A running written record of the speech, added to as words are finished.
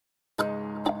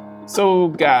So,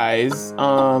 guys,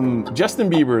 Justin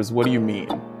Bieber's "What Do You Mean"?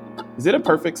 Is it a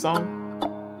perfect song?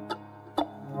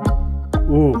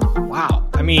 Ooh, wow.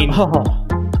 I mean,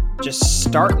 just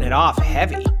starting it off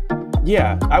heavy.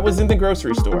 Yeah, I was in the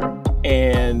grocery store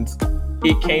and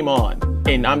it came on,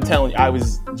 and I'm telling you, I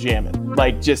was jamming,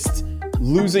 like just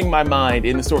losing my mind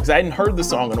in the store because I hadn't heard the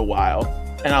song in a while,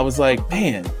 and I was like,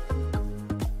 man,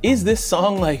 is this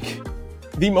song like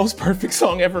the most perfect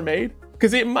song ever made?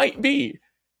 Because it might be.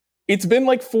 It's been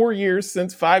like 5 years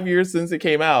since it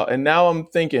came out, and now I'm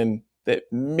thinking that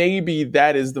maybe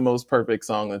that is the most perfect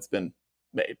song that's been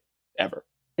made ever.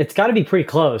 It's got to be pretty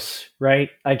close, right?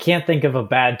 I can't think of a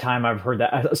bad time I've heard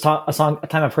that a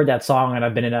time I've heard that song and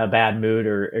I've been in a bad mood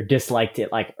or disliked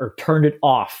it, like, or turned it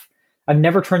off. I've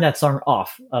never turned that song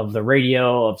off of the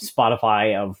radio, of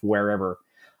Spotify, of wherever.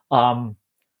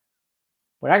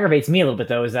 What aggravates me a little bit,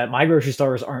 though, is that my grocery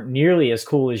stores aren't nearly as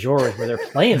cool as yours where they're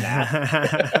playing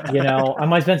that. I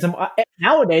might spend some...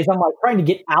 Nowadays, I'm like trying to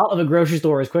get out of a grocery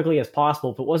store as quickly as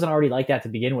possible if it wasn't already like that to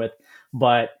begin with.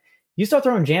 But you start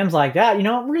throwing jams like that, we're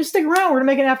going to stick around. We're going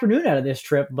to make an afternoon out of this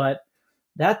trip. But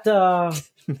that...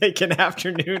 Make an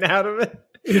afternoon out of it?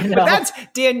 But that's...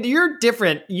 Dan, you're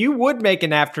different. You would make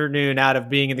an afternoon out of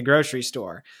being in the grocery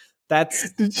store.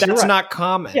 That's right. Not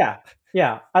common.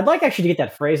 Yeah, I'd like actually to get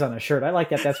that phrase on a shirt. I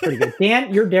like that. That's pretty good.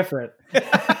 Dan, you're different.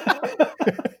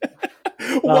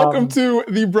 Welcome to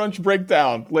the Brunch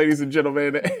Breakdown, ladies and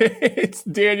gentlemen. It's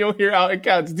Daniel here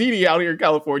it's Didi out here in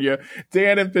California,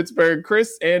 Dan in Pittsburgh,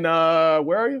 Chris in,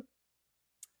 where are you?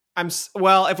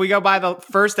 If we go by the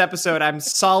first episode, I'm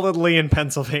solidly in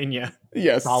Pennsylvania.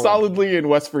 Yes, solidly in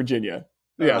West Virginia.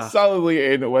 Yeah,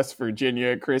 solidly in West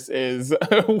Virginia. Chris is,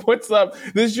 what's up?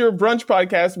 This is your brunch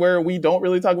podcast where we don't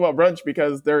really talk about brunch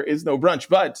because there is no brunch,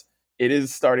 but it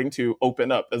is starting to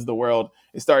open up as the world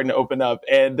is starting to open up.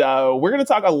 And we're going to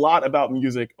talk a lot about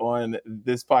music on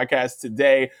this podcast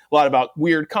today. A lot about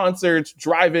weird concerts,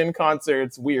 drive-in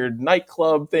concerts, weird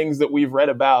nightclub things that we've read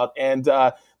about. And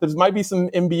there might be some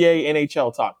NBA,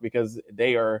 NHL talk because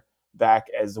they are back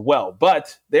as well.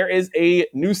 But there is a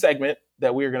new segment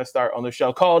that we are going to start on the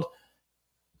show called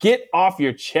Get Off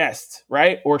Your Chest,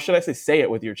 right? Or should I say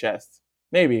it with your chest?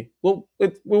 Maybe. We're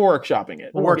workshopping it.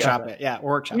 We'll workshop it. Yeah,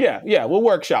 workshop it. Yeah, we'll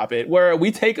workshop it where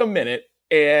we take a minute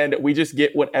and we just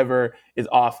get whatever is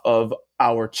off of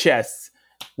our chests.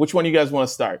 Which one you guys want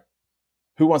to start?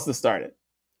 Who wants to start it?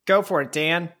 Go for it,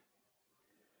 Dan.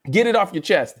 Get it off your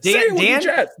chest. Say it with your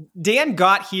chest. Dan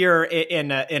got here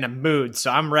in a mood, so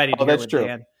I'm ready to hear that's with true.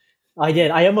 Dan. I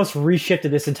did. I almost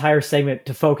reshifted this entire segment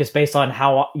to focus based on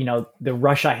how, the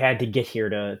rush I had to get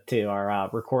here to our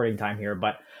recording time here.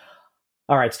 But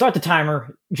all right, start the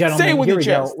timer, gentlemen. Say it with your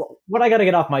chest. Go. What I got to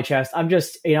get off my chest. I'm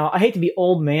just, I hate to be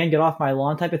old man, get off my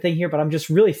lawn type of thing here, but I'm just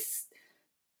really,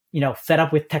 fed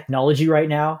up with technology right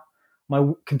now.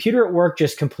 My computer at work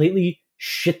just completely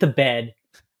shit the bed.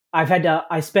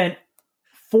 I spent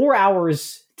 4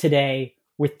 hours today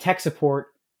with tech support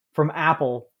from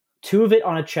Apple, 2 of it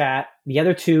on a chat, the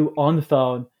other 2 on the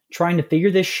phone, trying to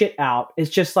figure this shit out. It's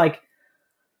just like,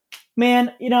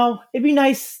 man, it'd be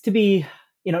nice to be,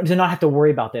 to not have to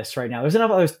worry about this right now. There's enough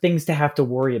other things to have to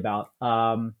worry about.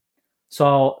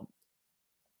 So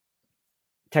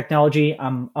technology,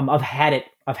 I've had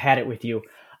it with you.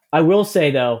 I will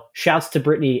say though, shouts to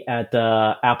Brittany at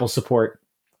Apple support,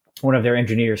 one of their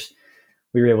engineers.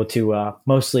 We were able to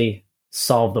mostly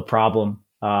solve the problem,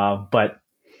 but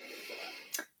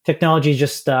technology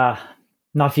just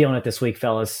not feeling it this week,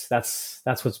 fellas. That's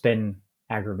what's been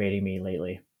aggravating me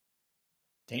lately.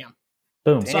 Damn.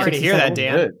 Boom. Sorry to hear that,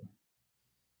 Dan. Good.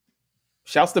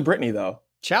 Shouts to Brittany, though.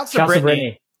 Shouts to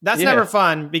Brittany. That's never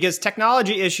fun because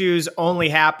technology issues only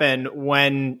happen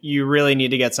when you really need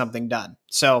to get something done.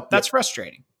 So that's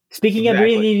frustrating. Speaking of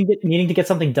really needing to get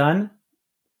something done,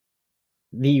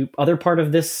 the other part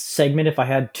of this segment, if I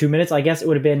had 2 minutes, I guess it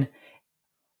would have been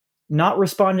not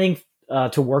responding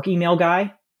to work email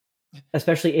guy,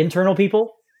 especially internal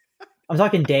people. I'm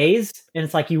talking days, and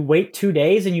it's like you wait 2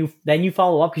 days and you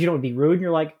follow up because you don't want to be rude, and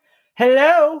you're like,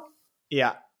 hello.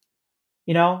 Yeah.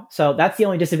 So that's the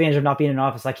only disadvantage of not being in an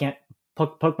office. I can't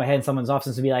poke my head in someone's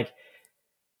office and be like,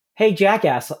 hey,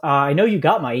 jackass, I know you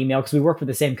got my email because we work for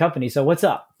the same company, so what's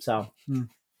up? So to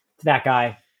that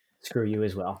guy, screw you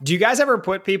as well. Do you guys ever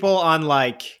put people on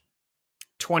like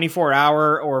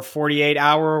 24-hour or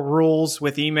 48-hour rules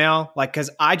with email? Like, because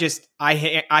I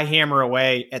hammer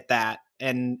away at that.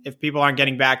 And if people aren't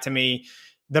getting back to me,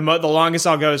 the longest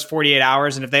I'll go is 48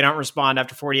 hours. And if they don't respond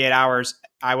after 48 hours,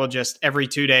 I will just every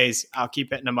 2 days, I'll keep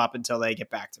hitting them up until they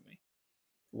get back to me.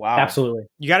 Wow. Absolutely.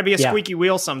 You got to be a squeaky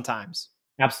wheel sometimes.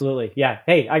 Absolutely. Yeah.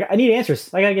 Hey, I need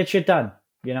answers. I got to get shit done.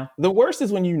 you know? The worst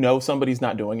is when you know somebody's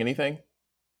not doing anything.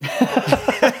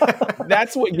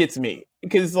 That's what gets me.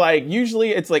 Because like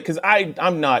usually it's like, because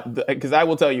I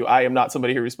will tell you, I am not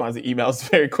somebody who responds to emails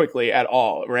very quickly at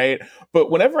all, right? But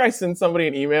whenever I send somebody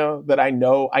an email that I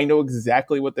know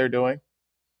exactly what they're doing,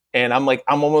 and I'm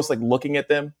almost like looking at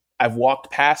them. I've walked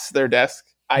past their desk.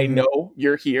 I know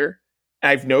you're here.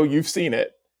 I know you've seen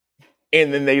it.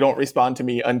 And then they don't respond to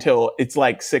me until it's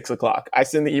like 6 o'clock. I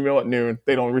send the email at noon.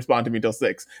 They don't respond to me till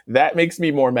 6. That makes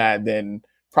me more mad than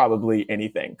probably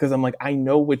anything. Because I'm like, I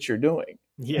know what you're doing.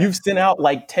 Yeah. You've sent out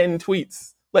like 10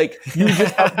 tweets. Like you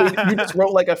just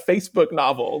wrote like a Facebook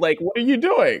novel. Like, what are you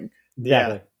doing?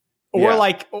 Yeah.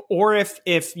 Or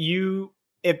if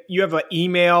you have an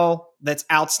email that's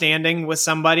outstanding with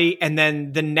somebody, and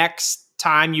then the next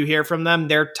time you hear from them,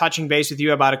 they're touching base with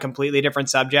you about a completely different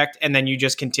subject, and then you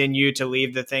just continue to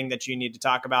leave the thing that you need to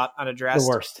talk about unaddressed.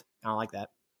 The worst. I don't like that.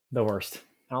 The worst.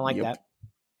 I don't like that.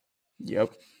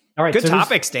 Yep. All right. Good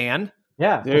topic, Stan.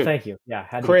 Yeah. Well, thank you. Yeah.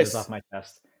 Had to get this off my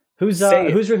chest. Who's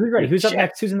ready? Who's up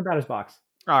next? Who's in the batter's box?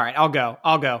 All right. I'll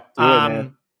go.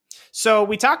 So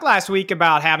we talked last week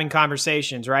about having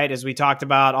conversations, right? As we talked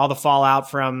about all the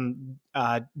fallout from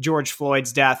George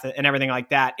Floyd's death and everything like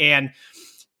that. And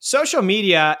social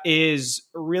media is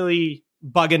really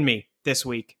bugging me this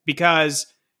week because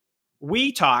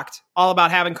we talked all about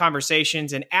having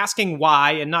conversations and asking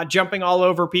why and not jumping all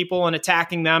over people and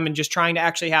attacking them and just trying to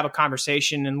actually have a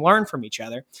conversation and learn from each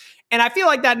other. And I feel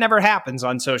like that never happens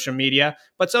on social media,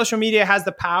 but social media has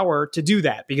the power to do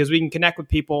that because we can connect with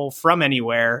people from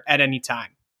anywhere at any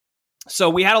time. So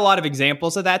we had a lot of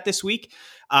examples of that this week.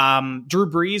 Drew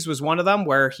Brees was one of them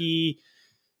where he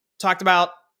talked about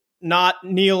not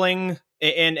kneeling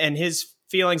and his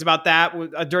feelings about that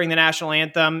during the national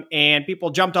anthem, and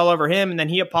people jumped all over him, and then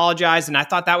he apologized. And I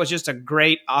thought that was just a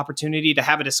great opportunity to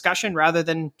have a discussion rather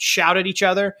than shout at each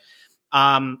other.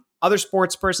 Other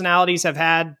sports personalities have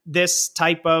had this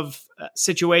type of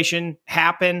situation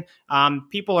happen.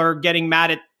 People are getting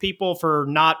mad at people for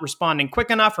not responding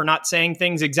quick enough or not saying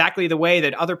things exactly the way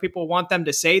that other people want them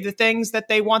to say the things that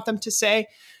they want them to say.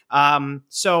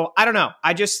 So I don't know.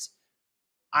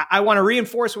 I want to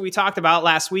reinforce what we talked about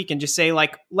last week and just say,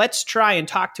 like, let's try and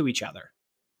talk to each other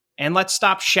and let's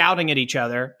stop shouting at each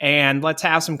other and let's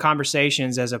have some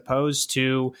conversations as opposed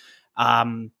to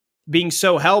being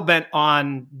so hell-bent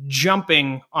on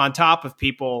jumping on top of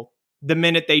people the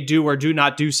minute they do or do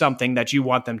not do something that you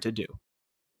want them to do.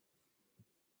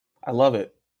 I love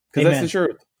it because that's the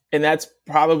truth. And that's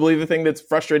probably the thing that's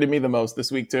frustrated me the most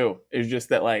this week too, is just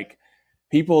that like,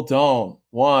 people don't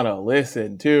want to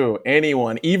listen to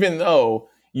anyone, even though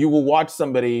you will watch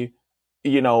somebody,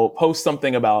 post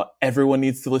something about everyone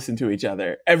needs to listen to each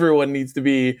other. Everyone needs to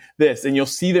be this. And you'll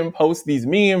see them post these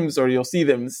memes or you'll see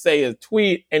them say a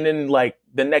tweet. And then like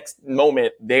the next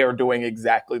moment, they are doing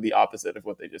exactly the opposite of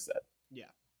what they just said. Yeah.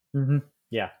 Mm-hmm.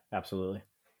 Yeah, absolutely.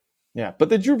 Yeah. But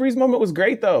the Drew Brees moment was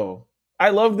great, though. I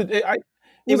love it.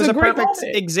 It was a perfect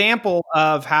example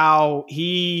of how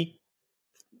he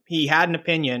had an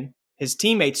opinion, his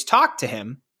teammates talked to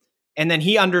him, and then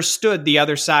he understood the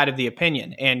other side of the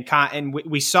opinion. And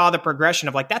we saw the progression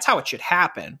of like, that's how it should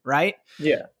happen, right?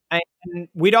 Yeah. And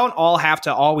we don't all have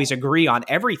to always agree on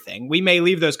everything. We may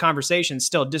leave those conversations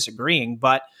still disagreeing,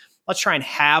 but let's try and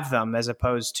have them as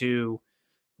opposed to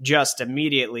just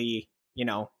immediately,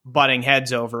 butting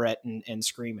heads over it and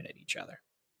screaming at each other.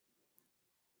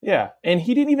 Yeah. And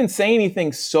he didn't even say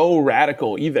anything so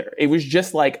radical either. It was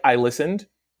just like, I listened.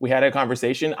 We had a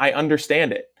conversation. I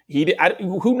understand it.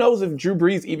 Who knows if Drew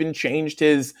Brees even changed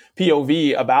his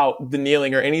POV about the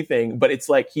kneeling or anything, but it's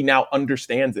like he now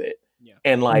understands it. Yeah.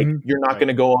 And like, you're not going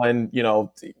to go on,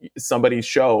 somebody's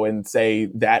show and say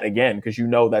that again, because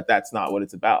that that's not what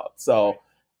it's about. So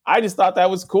I just thought that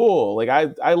was cool. Like,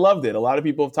 I loved it. A lot of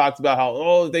people have talked about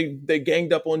how, they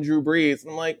ganged up on Drew Brees.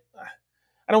 And I'm like,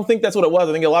 I don't think that's what it was.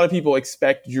 I think a lot of people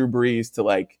expect Drew Brees to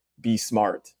like be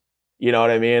smart. You know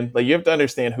what I mean? Like, you have to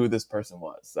understand who this person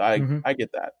was. So I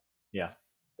get that.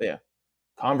 Yeah.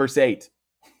 Conversate.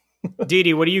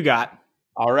 Didi, what do you got?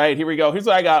 All right, here we go. Here's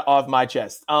what I got off my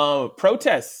chest.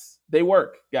 Protests, they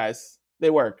work, guys. They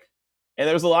work. And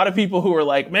there's a lot of people who are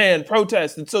like, man,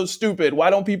 protests, it's so stupid. Why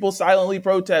don't people silently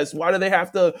protest? Why do they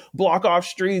have to block off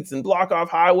streets and block off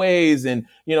highways? And,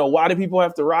 why do people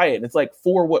have to riot? And it's like,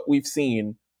 for what we've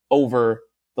seen over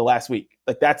the last week.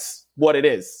 Like, that's what it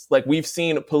is. Like, we've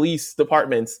seen police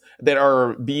departments that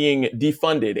are being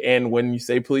defunded. And when you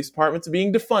say police departments are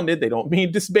being defunded, they don't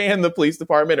mean disband the police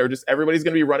department or just everybody's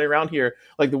going to be running around here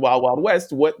like the Wild Wild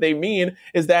West. What they mean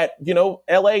is that,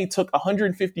 LA took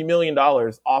 $150 million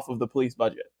off of the police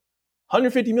budget.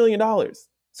 $150 million.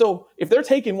 So if they're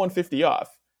taking 150 off,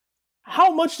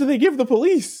 how much do they give the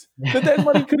police that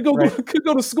money could go Right. could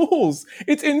go to schools?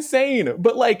 It's insane.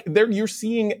 But like you're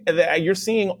seeing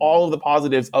all of the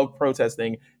positives of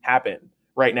protesting happen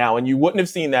right now, and you wouldn't have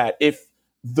seen that if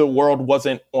the world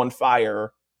wasn't on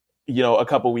fire, a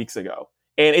couple weeks ago.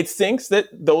 And it stinks that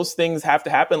those things have to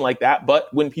happen like that.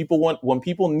 But when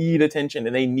people need attention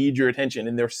and they need your attention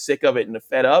and they're sick of it and they're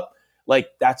fed up, like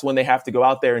that's when they have to go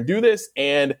out there and do this.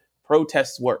 And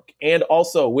protests work. And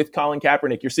also with Colin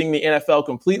Kaepernick, you're seeing the NFL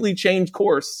completely change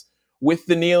course with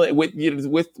the kneeling,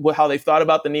 with how they thought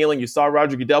about the kneeling. You saw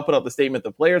Roger Goodell put out the statement.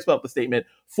 The players put out the statement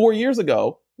 4 years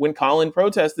ago when Colin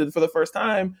protested for the first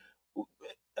time.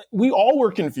 We all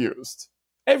were confused.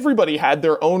 Everybody had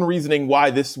their own reasoning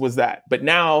why this was that. But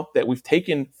now that we've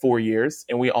taken 4 years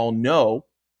and we all know,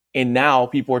 and now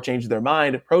people are changing their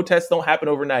mind, protests don't happen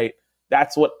overnight.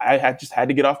 That's what I just had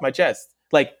to get off my chest.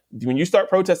 Like when you start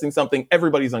protesting something,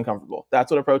 everybody's uncomfortable. That's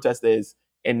what a protest is.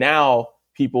 And now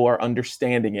people are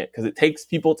understanding it because it takes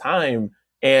people time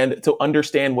and to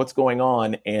understand what's going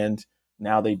on. And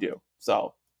now they do.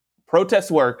 So protests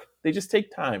work. They just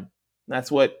take time. And that's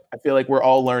what I feel like we're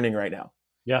all learning right now.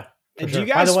 Yeah. Do Sure. you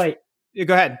guys? By the way,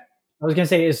 Go ahead. I was gonna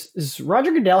say, is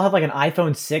Roger Goodell have like an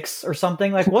iPhone 6 or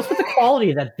something? Like, what's with the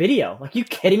quality of that video? Like, you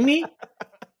kidding me?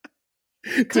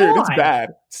 Dude, it's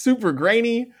bad. Super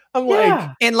grainy. I'm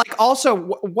like, and like also,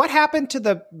 what happened to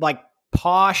the like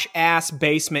posh ass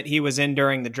basement he was in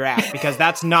during the draft? Because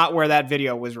that's not where that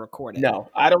video was recorded. No,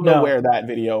 I don't know where that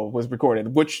video was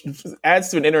recorded, which adds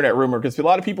to an internet rumor because a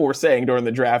lot of people were saying during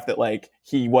the draft that like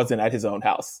he wasn't at his own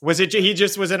house. Was it he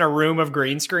just was in a room of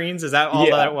green screens? Is that all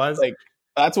that it was? Like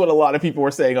that's what a lot of people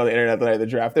were saying on the internet the night of the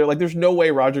draft. They're like, "There's no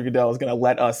way Roger Goodell is going to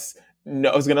let us."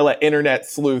 No, is going to let internet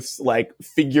sleuths like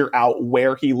figure out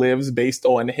where he lives based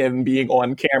on him being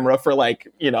on camera for like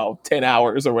 10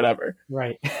 hours or whatever.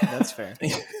 Right. That's fair.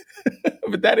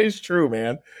 But that is true,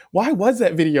 man. Why was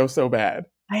that video so bad?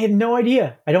 I have no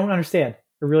idea. I don't understand.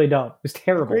 I really don't. It was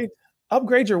terrible.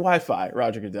 Upgrade your Wi-Fi,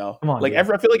 Roger Goodell. Come on, like I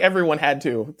feel like everyone had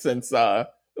to since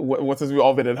we've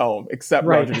all been at home except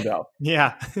Roger Goodell.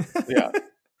 Yeah. Yeah.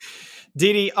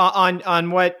 Didi, on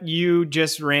what you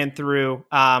just ran through,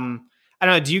 I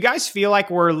don't know. Do you guys feel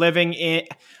like we're living in?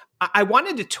 I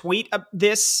wanted to tweet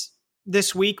this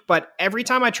week, but every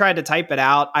time I tried to type it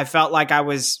out, I felt like I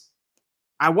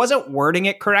wasn't wording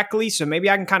it correctly. So maybe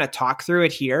I can kind of talk through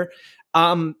it here,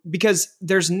 because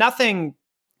there's nothing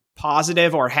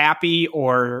positive or happy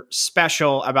or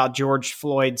special about George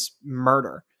Floyd's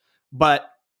murder,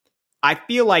 but I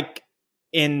feel like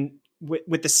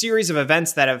with the series of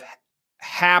events that have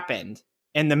happened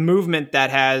and the movement that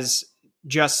has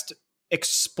just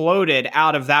exploded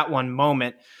out of that one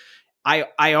moment,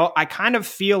 I kind of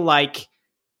feel like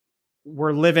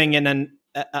we're living in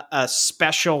a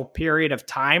special period of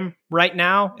time right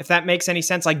now, if that makes any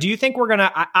sense. Like, do you think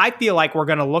I feel like we're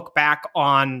gonna look back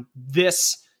on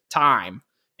this time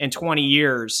in 20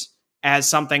 years as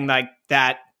something like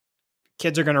that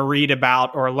kids are going to read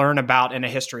about or learn about in a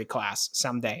history class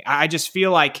someday. I just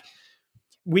feel like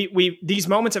these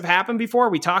moments have happened before.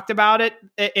 We talked about it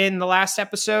in the last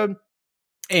episode,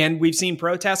 and we've seen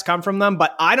protests come from them,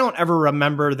 but I don't ever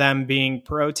remember them being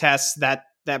protests that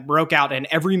broke out in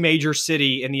every major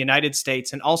city in the United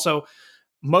States and also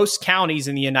most counties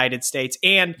in the United States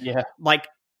and like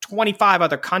 25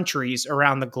 other countries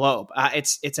around the globe.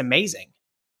 It's amazing.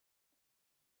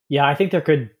 Yeah, I think there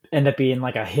could end up being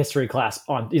like a history class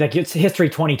on, like, it's History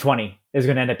 2020 is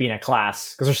going to end up being a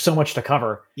class because there's so much to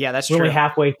cover. Yeah, that's We're true. only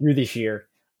halfway through this year.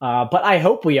 But I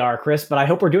hope we are, Chris, but I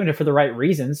hope we're doing it for the right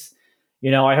reasons.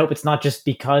 You know, I hope it's not just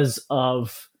because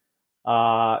of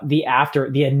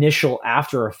the initial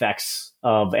after effects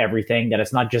of everything, that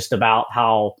it's not just about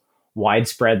how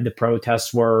widespread the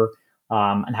protests were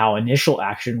and how initial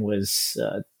action was,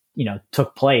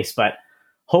 took place. But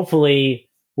hopefully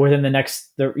within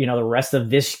the rest of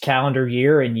this calendar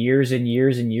year and years and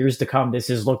years and years to come, this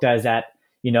is looked at as that,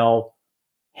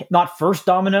 not first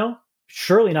domino,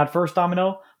 surely not first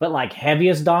domino, but like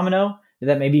heaviest domino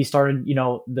that maybe started,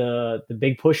 the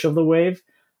big push of the wave.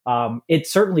 It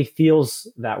certainly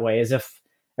feels that way, as if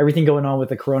everything going on with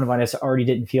the coronavirus already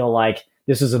didn't feel like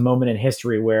this is a moment in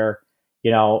history where,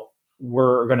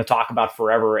 we're going to talk about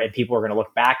forever and people are going to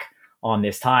look back on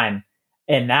this time.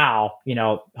 And now,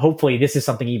 hopefully this is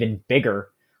something even bigger,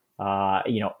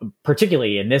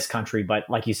 particularly in this country. But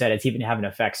like you said, it's even having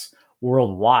effects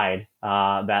worldwide,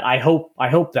 that I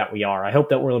hope that we are. I hope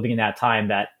that we're living in that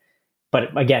time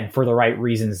but again, for the right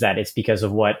reasons, that it's because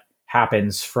of what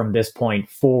happens from this point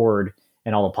forward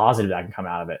and all the positive that can come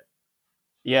out of it.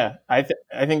 Yeah, I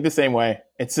think the same way.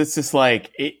 It's just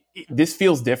like this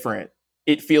feels different.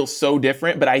 It feels so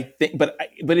different, but I think, but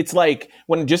it's like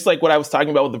when, just like what I was talking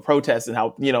about with the protests and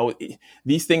how,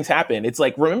 these things happen. It's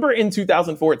like, remember in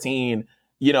 2014,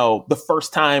 the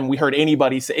first time we heard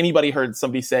anybody heard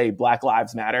somebody say Black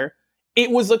Lives Matter, it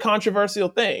was a controversial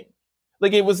thing.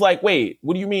 Like, it was like, wait,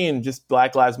 what do you mean just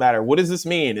Black Lives Matter? What does this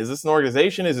mean? Is this an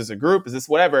organization? Is this a group? Is this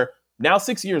whatever? Now,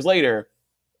 6 years later,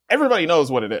 everybody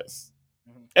knows what it is.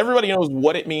 Everybody knows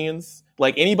what it means.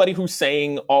 Like, anybody who's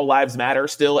saying all lives matter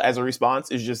still as a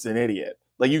response is just an idiot.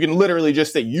 Like, you can literally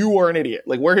just say, you are an idiot.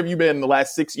 Like, where have you been in the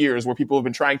last 6 years where people have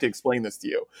been trying to explain this to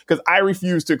you? Because I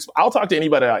refuse to, I'll talk to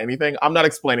anybody about anything. I'm not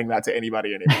explaining that to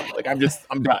anybody anymore. Like, I'm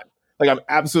done. Like, I'm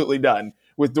absolutely done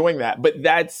with doing that. But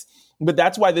that's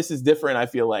why this is different. I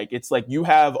feel like it's like you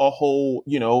have a whole,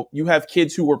 you have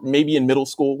kids who were maybe in middle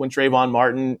school when Trayvon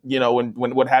Martin, when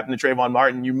what happened to Trayvon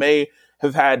Martin, you may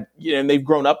have had, and they've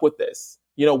grown up with this.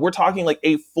 We're talking like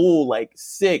a full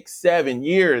 6-7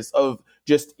 years of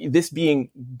just this being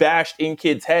bashed in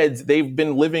kids' heads. They've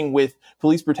been living with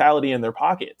police brutality in their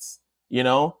pockets.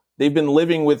 They've been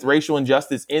living with racial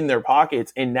injustice in their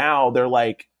pockets. And now they're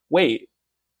like, wait,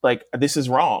 like, this is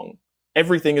wrong.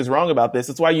 Everything is wrong about this.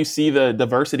 That's why you see the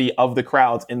diversity of the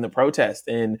crowds in the protest.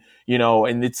 And,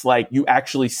 and it's like you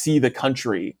actually see the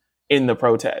country in the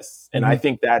protests. And I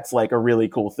think that's like a really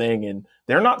cool thing. And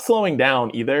they're not slowing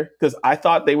down either, because I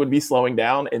thought they would be slowing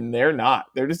down, and they're not.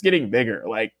 They're just getting bigger.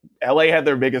 Like, LA had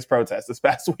their biggest protest this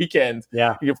past weekend.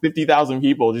 Yeah. You have 50,000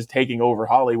 people just taking over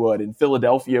Hollywood, and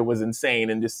Philadelphia was insane,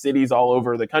 and just cities all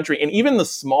over the country. And even the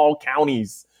small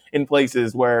counties in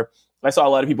places where I saw a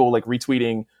lot of people like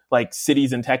retweeting like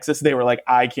cities in Texas. They were like,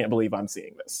 I can't believe I'm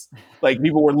seeing this. Like,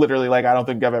 people were literally like, I don't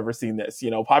think I've ever seen this,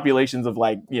 populations of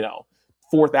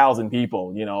 4,000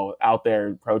 people, out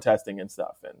there protesting and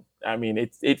stuff. And I mean,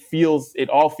 it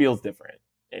all feels different.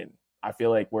 And I feel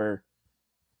like we're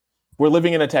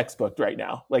living in a textbook right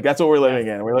now. Like, that's what we're living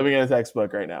in. We're living in a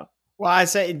textbook right now. Well,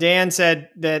 Dan said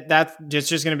that's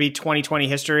just going to be 2020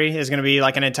 history is going to be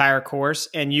like an entire course,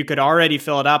 and you could already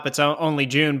fill it up. It's only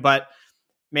June, but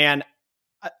man,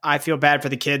 I feel bad for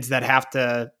the kids that have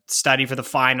to study for the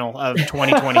final of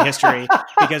 2020 history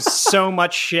because so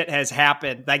much shit has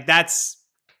happened. Like, that's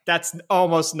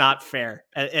almost not fair.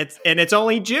 It's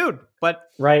only June, but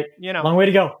right, long way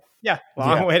to go. Yeah,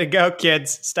 long way to go,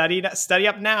 kids. Study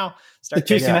up now. Start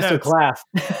the 2-semester class.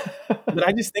 But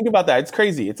I just think about that. It's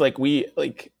crazy. It's like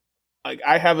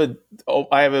I have a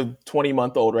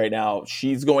 20-month-old right now.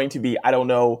 She's going to be, I don't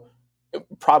know,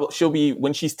 probably she'll be,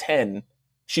 when she's 10,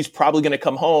 she's probably going to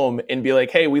come home and be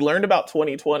like, hey, we learned about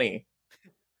 2020.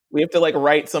 We have to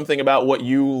write something about what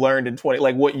you learned in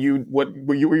what you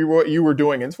were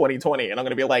doing in 2020. And I'm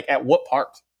going to be like, at what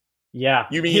part? Yeah.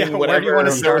 You mean whatever? Do you want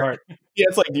to start? Yeah,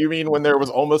 it's like, do you mean when there was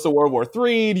almost a World War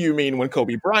III? Do you mean when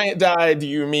Kobe Bryant died? Do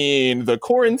you mean the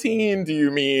quarantine? Do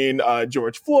you mean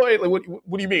George Floyd? Like,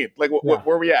 what do you mean? Like, where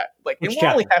are we at? Like, we're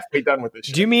only halfway done with this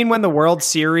shit. Do you mean when the World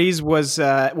Series was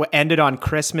ended on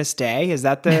Christmas Day? Is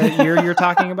that the year you're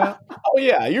talking about? Oh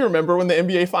yeah, you remember when the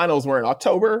NBA Finals were in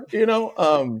October?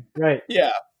 Right?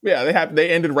 Yeah. They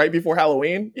ended right before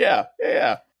Halloween.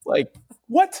 Yeah. Like,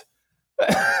 what?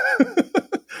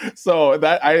 So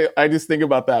that I just think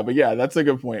about that. But yeah, that's a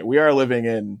good point. We are living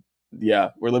in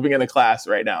a class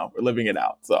right now. We're living it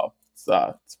out. So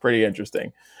it's pretty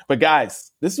interesting. But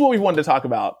guys, this is what we wanted to talk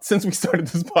about since we started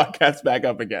this podcast back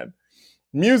up again.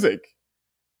 Music.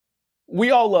 We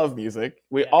all love music.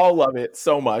 We all love it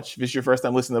so much. If this is your first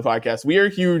time listening to the podcast, we are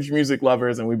huge music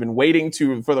lovers, and we've been waiting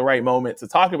for the right moment to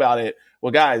talk about it.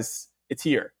 Well, guys, it's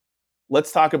here.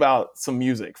 Let's talk about some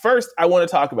music. First, I want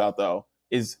to talk about, though,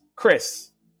 is Chris.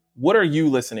 What are you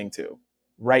listening to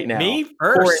right now? Me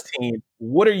first. Quarantine.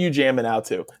 What are you jamming out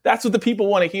to? That's what the people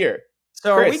want to hear.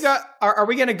 So are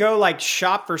we going to go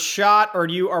shot for shot, or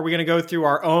are we going to go through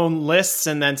our own lists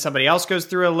and then somebody else goes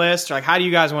through a list? Or how do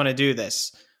you guys want to do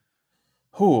this?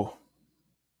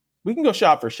 We can go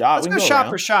shot for shot. Let's go shot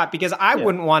for shot, because I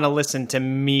wouldn't want to listen to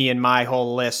me and my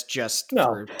whole list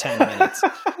for 10 minutes.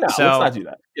 No, let's not do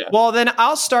that. Yeah. Well, then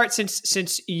I'll start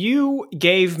since you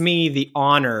gave me the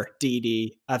honor,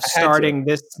 Dee, of starting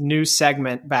this new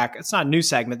segment back. It's not a new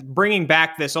segment, bringing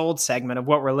back this old segment of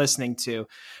what we're listening to.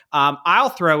 I'll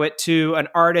throw it to an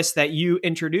artist that you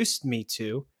introduced me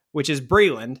to, which is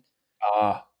Breland.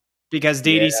 Because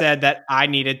Dee said that I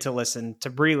needed to listen to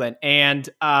Breland. And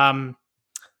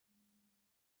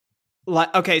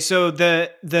okay, so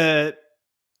the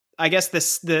I guess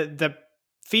the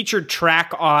featured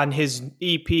track on his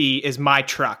EP is My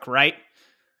Truck, right?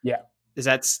 Yeah.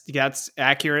 That's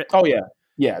accurate? Oh yeah.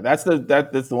 Yeah, that's the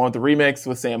one with the remix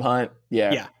with Sam Hunt.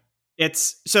 Yeah.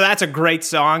 So that's a great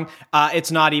song.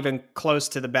 It's not even close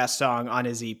to the best song on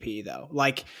his EP though.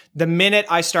 Like the minute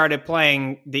I started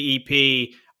playing the EP,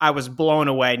 I was blown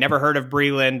away. Never heard of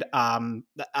Breland.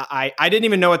 I didn't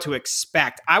even know what to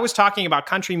expect. I was talking about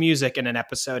country music in an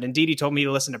episode, and Dee Dee told me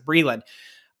to listen to Breland.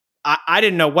 I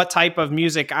didn't know what type of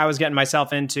music I was getting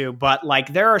myself into, but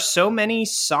like there are so many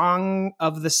song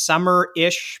of the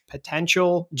summer-ish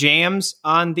potential jams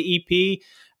on the EP.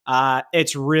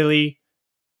 It's really,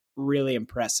 really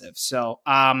impressive. So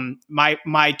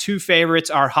my two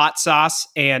favorites are Hot Sauce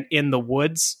and In the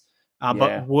Woods.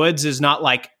 But Woods is not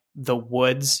like the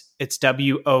woods. It's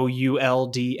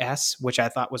WOULDS, which I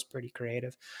thought was pretty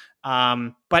creative.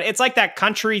 But it's like that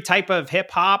country type of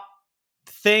hip hop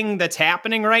thing that's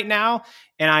happening right now,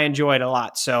 and I enjoy it a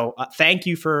lot. So thank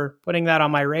you for putting that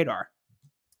on my radar.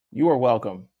 You are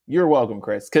welcome. You're welcome,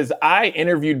 Chris. Because I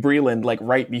interviewed Breland like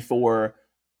right before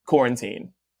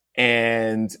quarantine,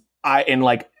 and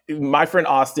like my friend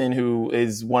Austin, who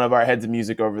is one of our heads of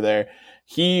music over there,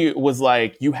 he was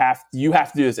like, you have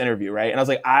to do this interview, right? And I was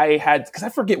like, because I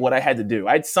forget what I had to do.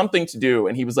 I had something to do.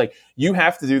 And he was like, you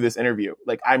have to do this interview.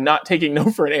 Like, I'm not taking no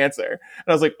for an answer. And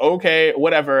I was like, okay,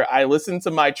 whatever. I listened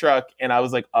to My Truck and I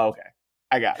was like, oh, okay,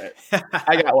 I got it.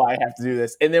 I got why I have to do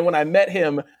this. And then when I met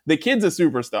him, the kid's a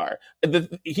superstar.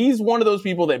 He's one of those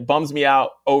people that bums me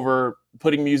out over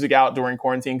putting music out during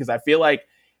quarantine, because I feel like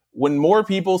when more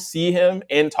people see him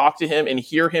and talk to him and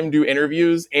hear him do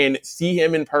interviews and see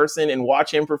him in person and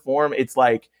watch him perform, it's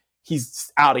like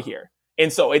he's out of here.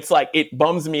 And so it's like, it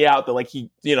bums me out that like he,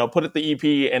 put it the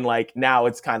EP, and like now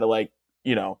it's kind of like,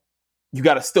 you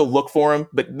got to still look for him.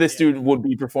 But this dude would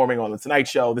be performing on the Tonight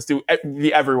Show. This dude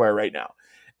be everywhere right now.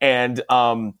 And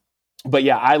but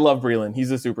yeah, I love Breland. He's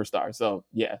a superstar. So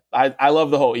yeah, I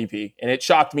love the whole EP, and it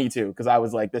shocked me too, because I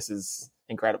was like, this is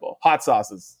incredible. Hot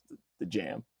Sauce is the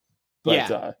jam.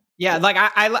 But, like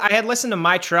I had listened to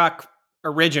My Truck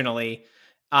originally,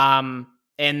 and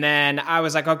then I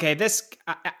was like, okay, this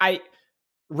I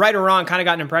right or wrong kind of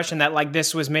got an impression that like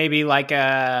this was maybe like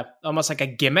almost like a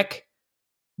gimmick,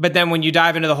 but then when you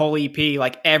dive into the whole EP,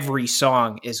 like every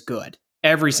song is good,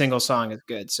 every single song is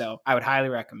good, so I would highly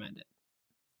recommend it.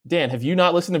 Dan, have you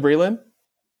not listened to Breland?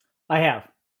 I have.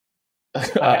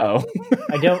 Uh-oh.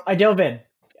 I dove in.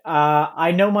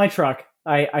 I know My Truck.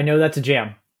 I know that's a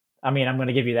jam. I mean, I'm going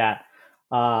to give you that.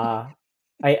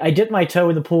 I dipped my toe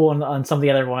in the pool on some of the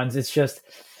other ones. It's just,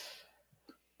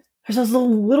 there's a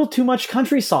little too much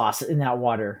country sauce in that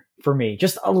water for me,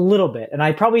 just a little bit. And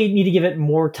I probably need to give it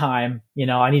more time.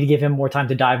 I need to give him more time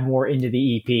to dive more into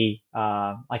the EP.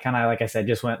 I kind of, like I said,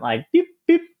 just went like beep,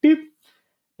 beep, beep.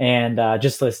 And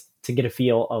just to get a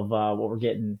feel of what we're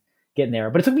getting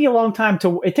there. But it takes me a long time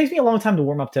to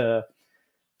warm up to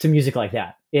music like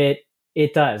that.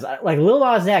 It does. Like Lil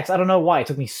Nas X, I don't know why it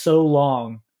took me so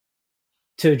long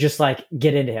to just like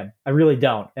get into him. I really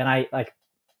don't. And I like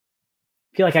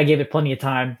feel like I gave it plenty of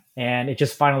time, and it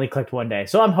just finally clicked one day.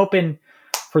 So I'm hoping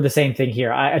for the same thing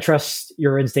here. I trust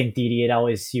your instinct, Dee Dee. It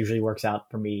always usually works out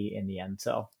for me in the end.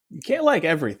 So you can't like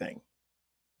everything.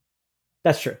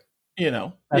 That's true. You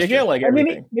can't like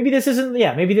everything. Maybe this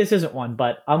isn't one,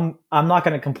 but I'm not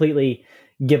going to completely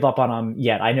give up on him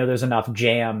yet. I know there's enough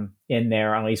jam in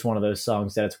there on at least one of those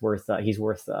songs that it's worth. He's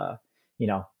worth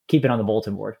keeping on the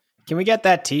bulletin board. Can we get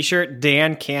that T-shirt?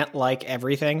 Dan can't like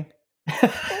everything.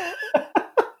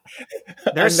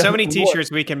 There's so many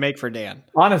T-shirts we can make for Dan.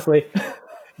 Honestly,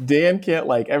 Dan can't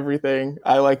like everything.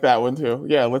 I like that one too.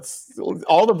 Yeah,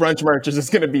 all the brunch merch is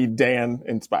just going to be Dan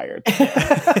inspired.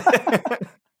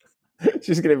 It's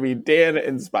just going to be Dan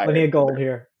inspired. Plenty of gold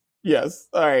here. Yes.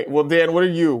 All right. Well, Dan, what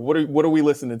are we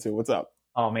listening to? What's up?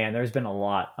 Oh man, there's been a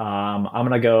lot. I'm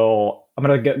gonna go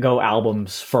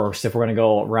albums first if we're gonna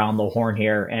go around the horn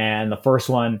here, and the first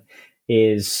one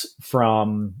is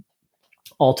from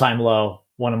All Time Low,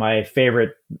 one of my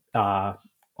favorite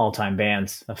all-time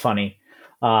bands. Funny,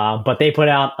 but they put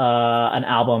out an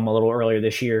album a little earlier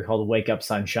this year called "Wake Up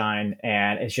Sunshine,"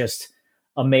 and it's just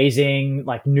amazing.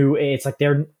 Like it's like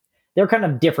they're kind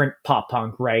of different pop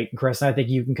punk, right, Chris? And I think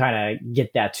you can kind of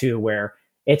get that too, where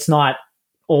it's not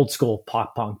old school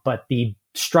pop punk, but the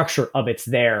structure of it's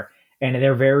there, and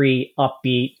they're very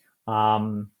upbeat.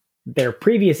 Their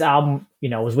previous album,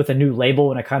 was with a new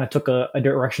label, and it kind of took a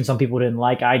direction some people didn't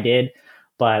like. I did,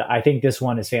 but I think this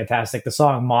one is fantastic. The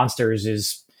song Monsters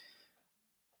is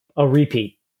a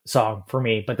repeat song for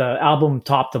me, but the album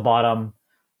top to bottom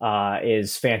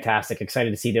is fantastic.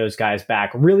 Excited to see those guys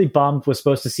back. Really bummed, was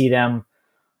supposed to see them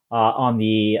on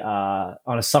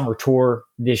a summer tour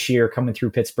this year coming through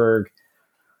Pittsburgh.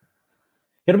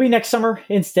 It'll be next summer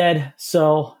instead.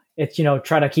 So it's,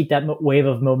 try to keep that wave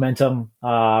of momentum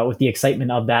with the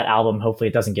excitement of that album. Hopefully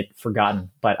it doesn't get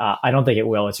forgotten, but I don't think it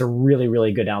will. It's a really,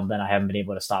 really good album that I haven't been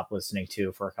able to stop listening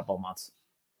to for a couple of months.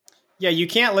 Yeah, you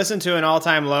can't listen to an All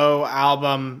Time Low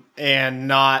album and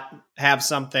not have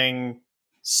something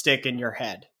stick in your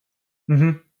head,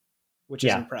 which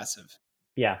is impressive.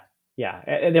 Yeah.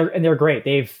 And they're great.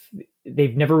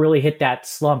 They've never really hit that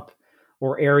slump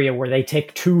or area where they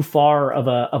take too far of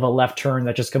a left turn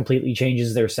that just completely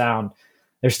changes their sound.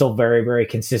 They're still very, very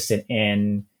consistent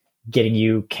in getting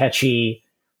you catchy,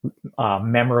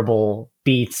 memorable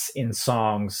beats in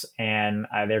songs, and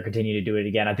they're continuing to do it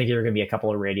again. I think there are going to be a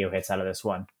couple of radio hits out of this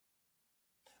one.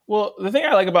 Well, the thing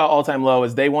I like about All Time Low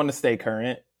is they want to stay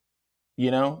current,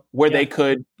 where they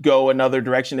could go another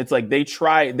direction. It's like they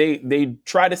try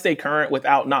to stay current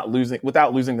without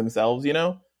losing themselves,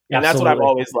 And that's what I've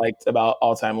always liked about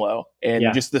All Time Low, and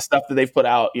just the stuff that they've put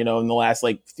out, in the last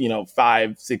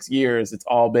 5-6 years. It's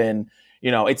all been,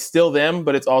 it's still them,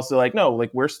 but it's also like, no,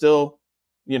 like we're still,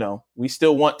 we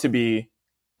still want to be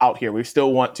out here. We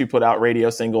still want to put out radio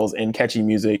singles and catchy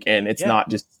music, and it's not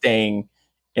just staying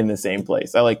in the same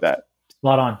place. I like that.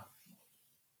 Spot on.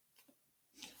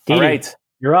 All right,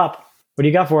 you're up. What do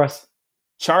you got for us?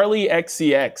 Charli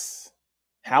XCX,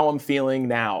 How I'm Feeling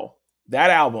Now. That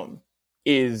album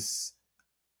is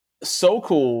so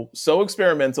cool, so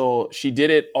experimental. She did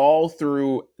it all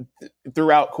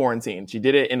throughout quarantine. She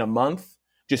did it in a month,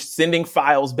 just sending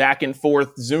files back and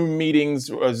forth, Zoom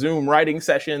meetings, Zoom writing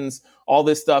sessions, all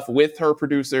this stuff with her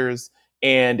producers,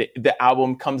 and the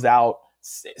album comes out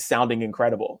sounding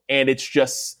incredible. And it's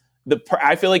just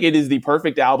I feel like it is the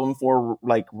perfect album for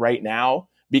like right now,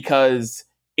 because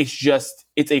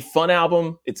it's a fun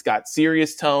album. It's got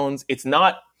serious tones. It's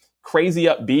not crazy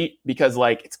upbeat, because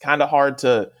like it's kind of hard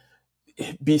to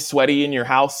be sweaty in your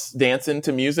house dancing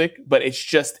to music, but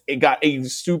it got a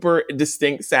super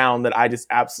distinct sound that I just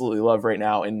absolutely love right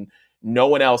now, and no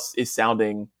one else is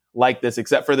sounding like this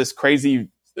except for this crazy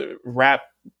rap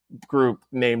group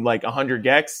named like 100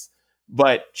 Gex,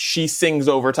 but she sings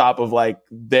over top of like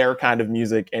their kind of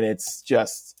music, and it's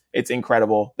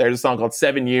incredible. There's a song called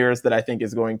 7 Years that I think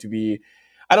is going to be,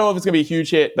 I don't know if it's going to be a huge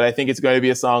hit, but I think it's going to be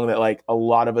a song that like a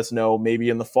lot of us know maybe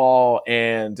in the fall.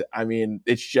 And I mean,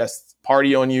 it's just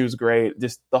Party on You is great.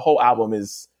 Just the whole album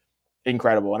is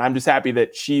incredible. And I'm just happy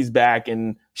that she's back,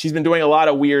 and she's been doing a lot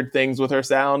of weird things with her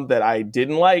sound that I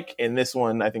didn't like. And this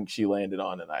one, I think she landed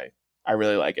on, and I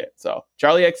really like it. So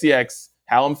Charli XCX,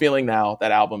 How I'm Feeling Now.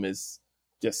 That album is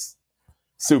just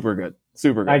super good.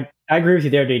 Super good. I agree with you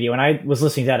there, Didi. When I was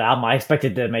listening to that album, I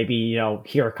expected to maybe,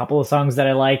 hear a couple of songs that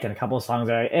I liked and a couple of songs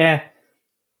that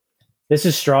this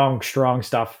is strong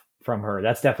stuff from her.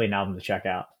 That's definitely an album to check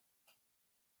out.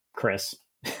 Chris.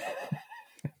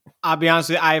 I'll be honest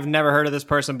with you, I have never heard of this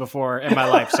person before in my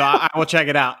life, so I will check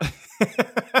it out.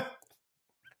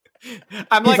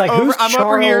 I'm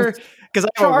over here because I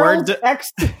have a word.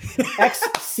 X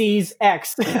sees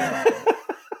X.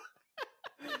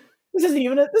 This isn't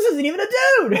even a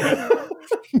dude.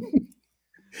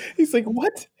 He's like,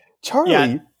 what? Charli?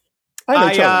 Yeah, I know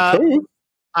Charli too.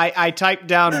 I typed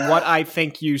down what I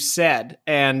think you said,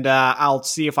 and I'll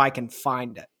see if I can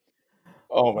find it.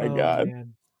 Oh my God.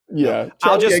 Man. Yeah. Charli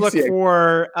I'll just look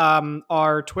for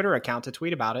our Twitter account to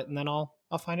tweet about it, and then I'll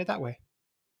find it that way.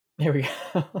 There we go.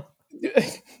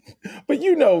 But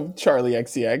Charli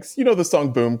XCX. The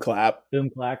song Boom Clap. Boom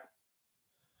Clap.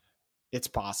 It's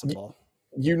possible.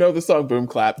 The song Boom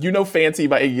Clap. Fancy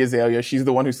by Iggy Azalea. She's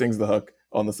the one who sings the hook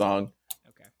on the song.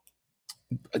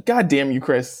 Okay. God damn you,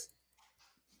 Chris.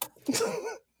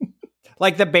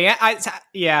 Like the band.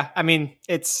 I mean,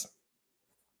 it's.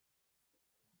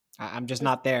 I'm just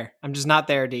not there.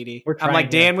 Didi. I'm like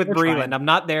Dan with Breland. I'm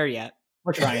not there yet.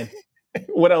 We're trying.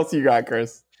 What else you got,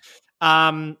 Chris?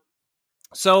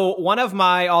 So one of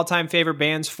my all-time favorite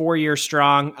bands, 4 Year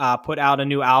Strong, put out a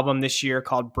new album this year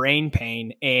called Brain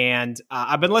Pain, and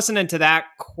I've been listening to that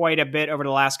quite a bit over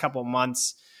the last couple of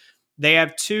months. They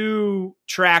have 2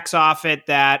 tracks off it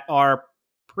that are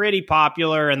pretty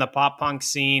popular in the pop punk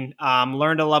scene.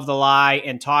 Learn to Love the Lie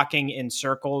and Talking in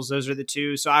Circles. Those are the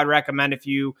 2. So I'd recommend, if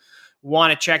you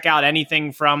want to check out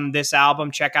anything from this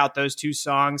album, check out those 2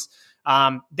 songs.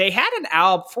 They had an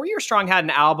album, 4 Year Strong had an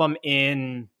album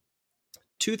in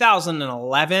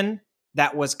 2011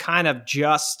 that was kind of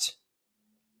just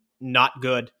not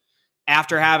good.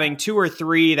 After having 2 or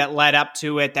 3 that led up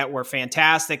to it that were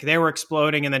fantastic, they were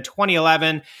exploding. And then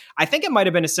 2011, I think it might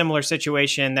have been a similar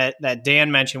situation that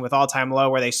Dan mentioned with All Time Low,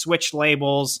 where they switched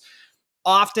labels.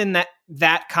 often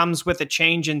that comes with a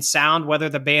change in sound, whether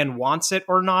the band wants it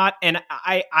or not. And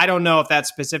I don't know if that's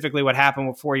specifically what happened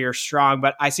with 4 Years Strong,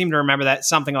 but I seem to remember that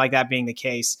something like that being the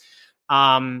case.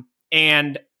 And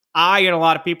I and a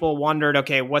lot of people wondered,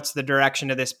 okay, what's the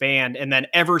direction of this band? And then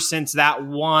ever since that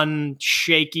one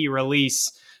shaky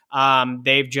release,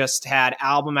 they've just had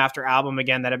album after album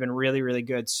again that have been really, really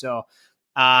good. So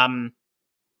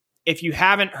if you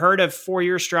haven't heard of 4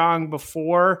 Years Strong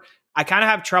before, I kind of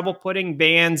have trouble putting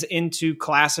bands into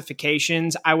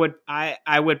classifications. I would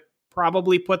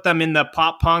probably put them in the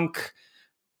pop punk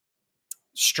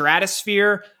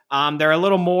stratosphere. They're a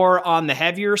little more on the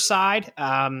heavier side.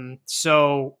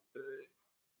 So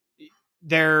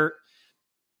they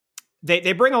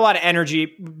bring a lot of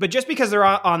energy, but just because they're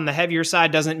on the heavier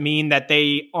side doesn't mean that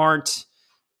they aren't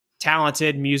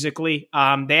talented musically.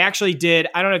 They actually did,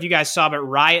 I don't know if you guys saw, but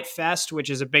Riot Fest, which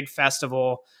is a big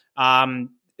festival,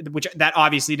 which that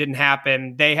obviously didn't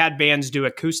happen. They had bands do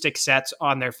acoustic sets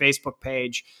on their Facebook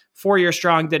page. 4 Years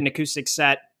Strong did an acoustic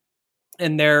set,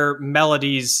 and their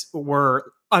melodies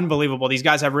were unbelievable. These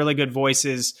guys have really good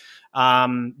voices.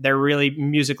 They're really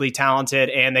musically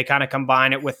talented, and they kind of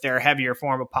combine it with their heavier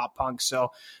form of pop punk. So,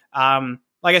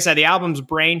 like I said, the album's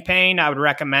Brain Pain. I would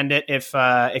recommend it if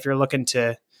you're looking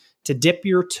to dip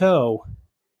your toe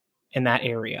in that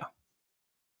area.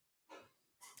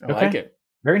 I like it.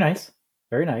 Very nice.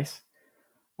 Very nice.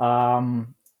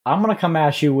 I'm going to come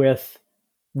at you with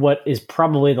what is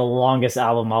probably the longest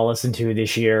album I'll listen to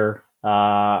this year,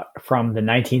 from the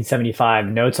 1975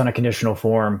 Notes on a Conditional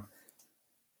Form.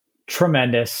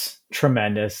 Tremendous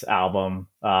album.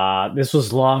 This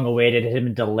was long awaited. It had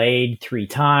been delayed 3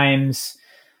 times.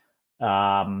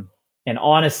 And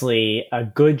honestly, a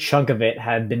good chunk of it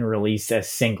had been released as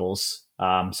singles.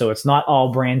 So it's not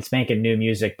all brand spanking new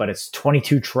music, but it's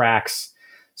 22 tracks.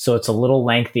 So it's a little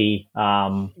lengthy.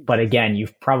 But again,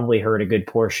 you've probably heard a good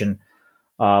portion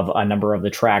of a number of the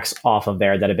tracks off of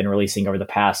there that have been releasing over the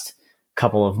past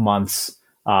couple of months.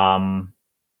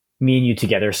 Me and You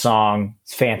Together song,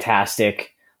 it's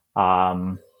fantastic.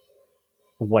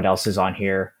 What else is on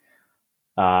here?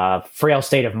 Frail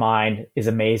State of Mind is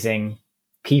amazing.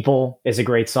 People is a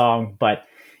great song, but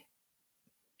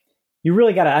you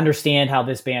really got to understand how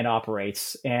this band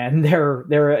operates, and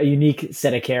they're a unique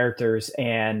set of characters,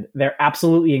 and they're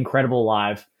absolutely incredible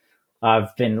live.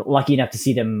 I've been lucky enough to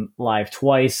see them live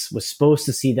twice. Was supposed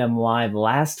to see them live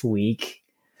last week.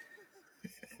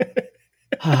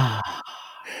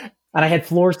 And I had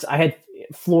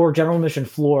general admission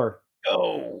floor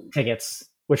tickets,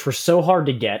 which were so hard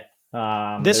to get.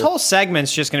 This whole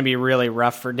segment's just going to be really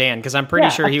rough for Dan, because I'm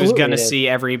pretty sure he was going to see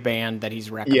every band that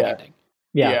he's recommending.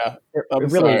 Yeah.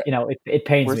 It really, it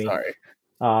pains me. We're sorry.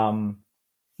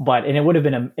 But it would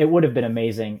have been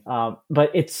amazing.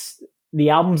 But the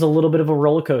album's a little bit of a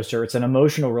roller coaster. It's an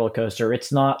emotional roller coaster.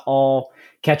 It's not all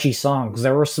catchy songs.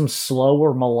 There were some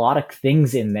slower melodic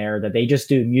things in there that they just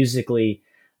do musically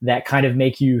that kind of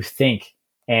make you think.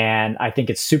 And I think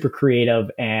it's super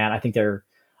creative, and I think they're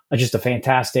just a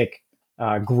fantastic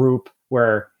group,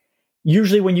 where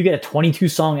usually when you get a 22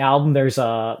 song album, there's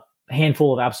a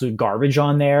handful of absolute garbage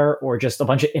on there, or just a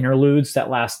bunch of interludes that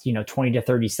last 20 to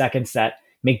 30 seconds that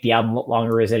make the album look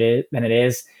longer than it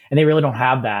is, and they really don't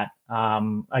have that.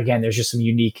 Again, there's just some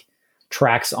unique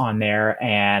tracks on there,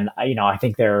 and I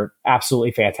think they're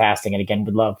absolutely fantastic, and again,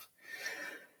 would love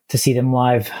to see them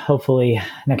live, hopefully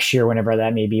next year, whenever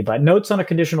that may be. But Notes on a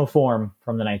Conditional Form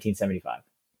from the 1975.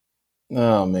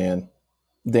 Oh man,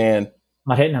 Dan,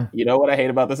 not hitting them. You know what I hate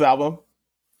about this album?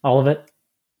 All of it.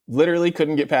 Literally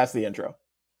couldn't get past the intro.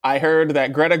 I heard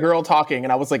that Greta girl talking,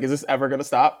 and I was like, is this ever going to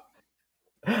stop?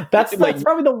 That's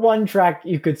probably the one track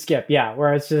you could skip. Yeah.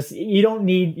 Where it's just, you don't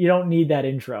need that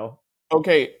intro.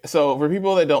 Okay. So for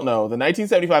people that don't know, the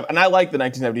 1975, and I like the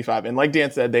 1975, and like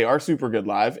Dan said, they are super good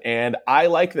live, and I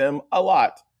like them a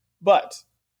lot, but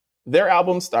their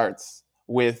album starts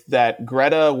with that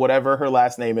Greta, whatever her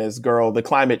last name is, girl, the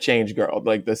climate change girl,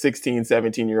 like the 16,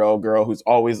 17-year-old girl who's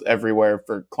always everywhere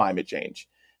for climate change.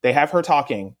 They have her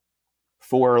talking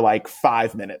for like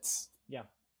 5 minutes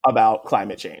about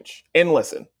climate change. And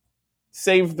listen,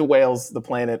 save the whales, the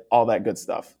planet, all that good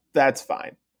stuff. That's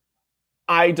fine.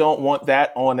 I don't want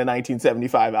that on a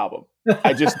 1975 album.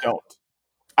 I just don't.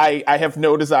 I have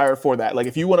no desire for that. Like,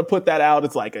 if you want to put that out,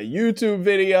 it's like a YouTube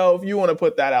video. If you want to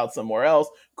put that out somewhere else,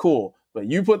 cool. But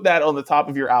you put that on the top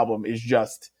of your album is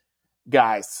just,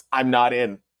 guys, I'm not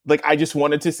in. Like, I just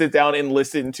wanted to sit down and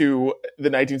listen to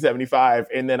the 1975,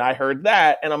 and then I heard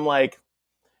that, and I'm like,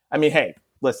 I mean, hey,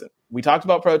 listen, we talked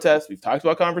about protests, we've talked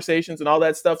about conversations and all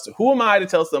that stuff, so who am I to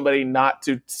tell somebody not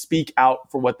to speak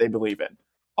out for what they believe in?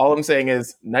 All I'm saying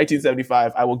is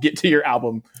 1975. I will get to your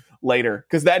album later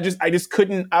because I just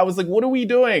couldn't. I was like, what are we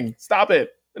doing? Stop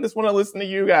it. I just want to listen to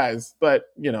you guys. But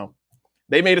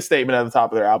they made a statement at the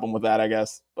top of their album with that, I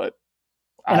guess. But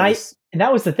and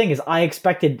that was the thing, is I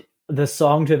expected the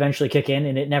song to eventually kick in,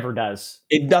 and it never does.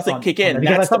 It doesn't kick in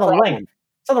because I saw the length.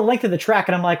 I saw the length of the track,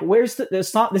 and I'm like, where's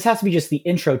this has to be just the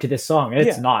intro to this song, and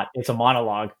it's not. It's a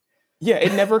monologue. Yeah,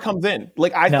 it never comes in.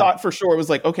 Like I thought for sure it was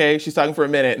like, okay, she's talking for a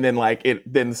minute, and then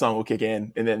then the song will kick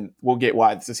in, and then we'll get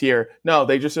why this is here. No,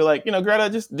 they just are like,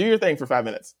 Greta, just do your thing for 5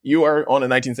 minutes. You are on a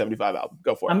 1975 album.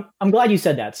 Go for it. I'm glad you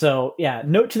said that. So yeah,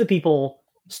 note to the people: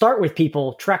 start with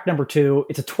People, track number 2.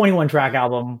 It's a 21 track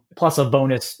album plus a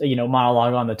bonus,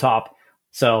 monologue on the top.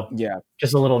 So yeah,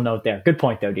 just a little note there. Good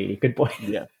point though, Didi. Good point.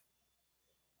 Yeah.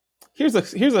 Here's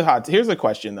a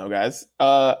question though, guys.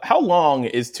 How long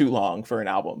is too long for an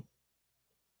album?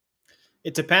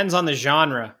 It depends on the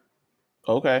genre.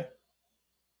 Okay.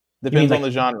 Depends on the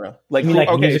genre. Like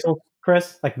musicals,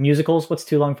 Chris? Like musicals? What's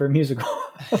too long for a musical?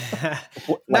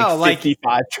 No, like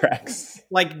 55 tracks.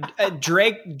 Like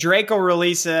Drake will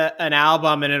release an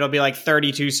album and it'll be like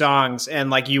 32 songs, and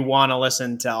like you want to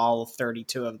listen to all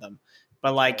 32 of them.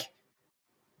 But like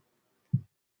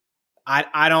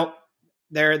I don't.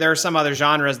 There are some other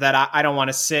genres that I don't want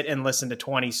to sit and listen to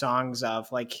 20 songs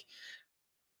of. Like,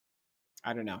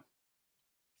 I don't know.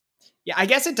 Yeah, I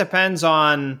guess it depends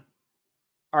on,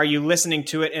 are you listening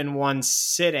to it in one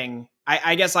sitting?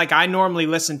 I guess like I normally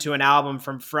listen to an album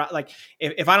from front. Like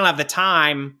if I don't have the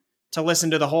time to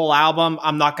listen to the whole album,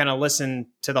 I'm not going to listen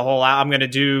to the whole album. I'm going to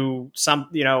do some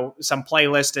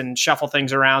playlist and shuffle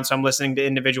things around. So I'm listening to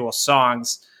individual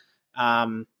songs.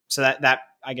 So that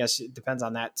I guess it depends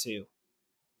on that too.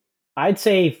 I'd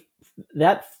say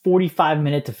that 45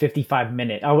 minute to 55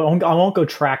 minute, I won't go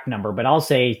track number, but I'll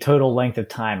say total length of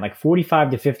time. Like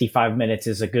 45 to 55 minutes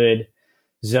is a good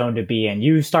zone to be in.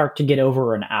 You start to get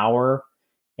over an hour,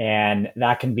 and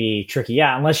that can be tricky.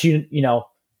 Yeah, unless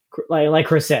like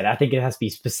Chris said, I think it has to be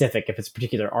specific if it's a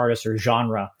particular artist or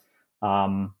genre.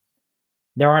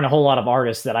 There aren't a whole lot of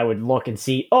artists that I would look and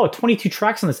see, 22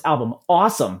 tracks on this album.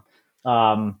 Awesome.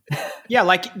 Yeah,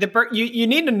 like you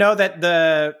need to know that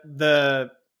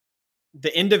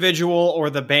the individual or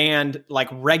the band like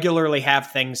regularly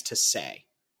have things to say.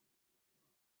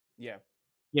 Yeah.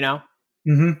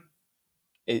 Mm-hmm.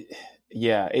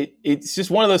 It's just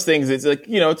one of those things. It's like,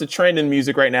 it's a trend in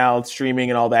music right now. It's streaming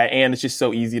and all that. And it's just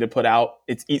so easy to put out.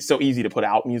 It's so easy to put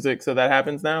out music. So that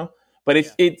happens now. But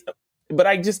but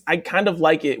I kind of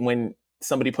like it when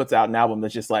somebody puts out an album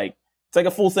that's just like, it's like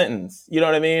a full sentence. You know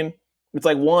what I mean? It's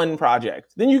like one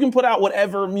project. Then you can put out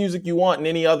whatever music you want in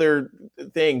any other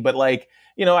thing. But like,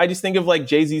 I just think of like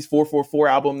Jay-Z's 444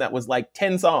 album that was like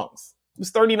 10 songs. It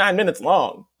was 39 minutes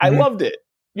long. I loved it.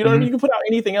 You know what I mean? You can put out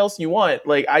anything else you want.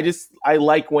 Like, I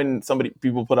like when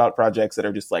people put out projects that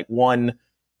are just like one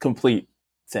complete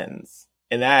sentence.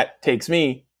 And that takes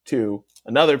me to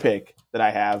another pick that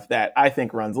I have that I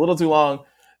think runs a little too long.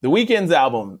 The Weeknd's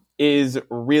album is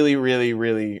really, really,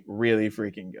 really, really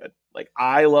freaking good. Like,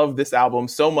 I love this album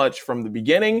so much from the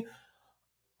beginning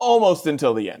almost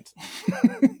until the end.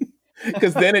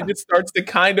 Because then it just starts to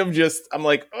kind of I'm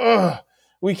like,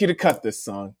 we could have cut this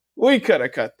song. We could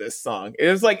have cut this song. It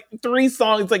was like 3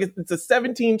 songs. Like it's a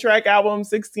 17 track album,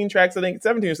 16 tracks, I think,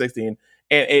 17 or 16.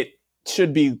 And it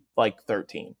should be like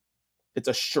 13. It's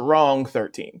a strong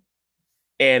 13.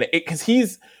 And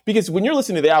because when you're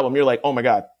listening to the album, you're like, oh my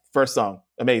God, first song,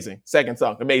 amazing. Second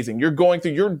song, amazing. You're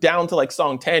down to like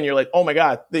song 10. You're like, oh my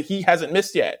God, he hasn't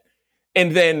missed yet.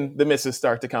 And then the misses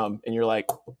start to come and you're like,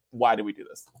 why did we do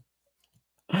this?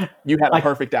 You had a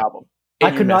perfect album.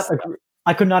 I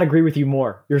could not agree with you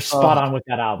more. You're spot on with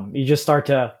that album. You just start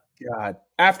to... God.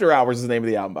 After Hours is the name of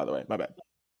the album, by the way. My bad.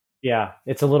 Yeah,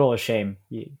 it's a little a shame.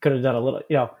 You could have done a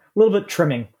little bit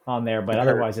trimming on there, but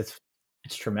otherwise it's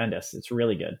tremendous. It's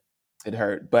really good. It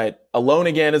hurt. But Alone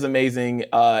Again is amazing.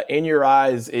 In Your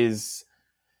Eyes is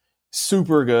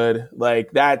super good.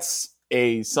 Like, that's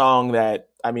a song that,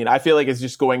 I feel like it's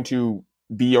just going to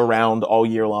be around all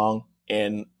year long.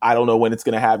 And I don't know when it's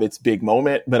going to have its big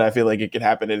moment, but I feel like it could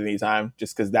happen at any time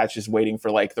just because that's just waiting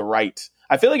for like the right.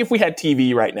 I feel like if we had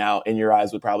TV right now, In Your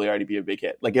Eyes would probably already be a big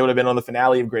hit. Like it would have been on the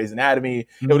finale of Grey's Anatomy.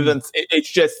 Mm-hmm. It would have done.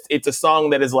 It's a song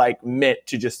that is like meant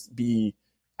to just be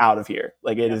out of here.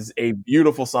 Like it is a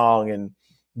beautiful song. And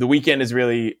The Weeknd is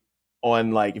really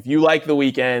on, like, if you like The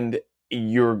Weeknd,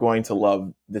 you're going to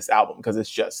love this album because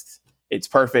it's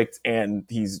perfect. And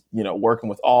he's, working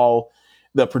with all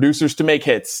the producers to make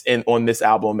hits on this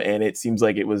album, and it seems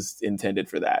like it was intended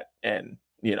for that. And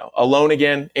Alone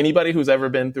Again, anybody who's ever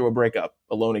been through a breakup,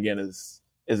 Alone Again is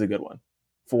a good one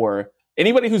for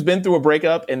Anybody who's been through a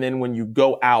breakup, and then when you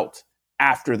go out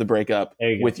after the breakup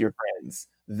with your friends,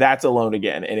 that's Alone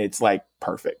Again. And it's like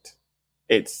perfect.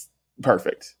 It's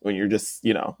perfect when you're just,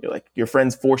 you're like, your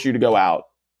friends force you to go out.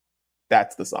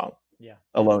 That's the song. Yeah.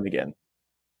 Alone Again.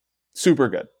 Super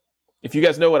good. If you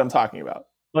guys know what I'm talking about.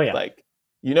 Oh, yeah. Like,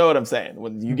 you know what I'm saying?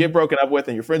 When you get broken up with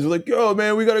and your friends are like, yo,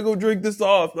 man, we got to go drink this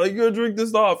off. Like, you got to drink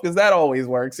this off because that always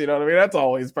works. You know what I mean? That's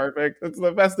always perfect. It's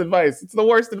the best advice. It's the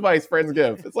worst advice friends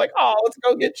give. It's like, oh, let's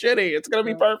go get shitty. It's going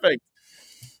to be perfect.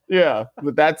 Yeah.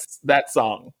 But that's that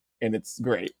song. And it's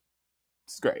great.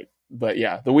 It's great. But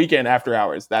yeah, The Weeknd, After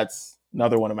Hours. That's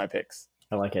another one of my picks.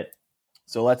 I like it.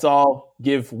 So let's all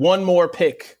give one more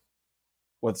pick.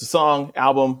 What's the song,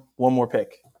 album, one more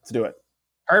pick. Let's do it.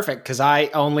 Perfect, because I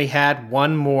only had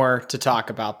one more to talk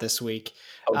about this week.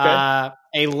 Okay.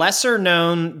 A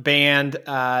lesser-known band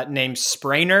named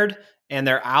Sprainerd, and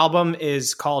their album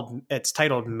is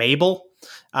titled Mabel.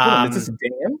 Is this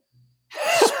Dan?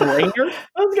 Sprainerd?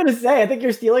 I was gonna say, I think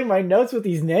you're stealing my notes with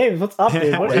these names. What's up,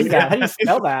 dude? What is that? How do you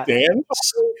spell that? Dan?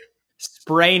 Sprainerd,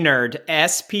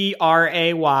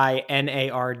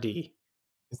 Spraynard.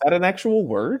 Is that an actual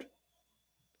word?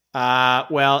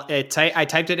 Well, I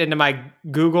typed it into my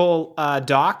Google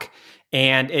Doc,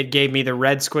 and it gave me the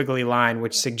red squiggly line,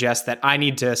 which suggests that I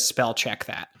need to spell check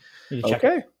that.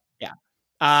 Okay. Yeah.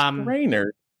 Sprainerd.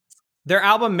 Their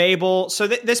album Mabel. So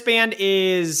this band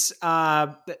is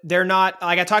they're not,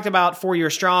 like I talked about 4 Year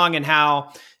Strong and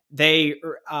how they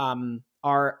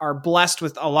are blessed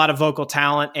with a lot of vocal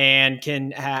talent and can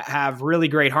have really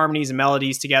great harmonies and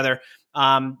melodies together.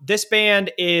 This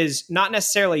band is not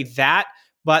necessarily that,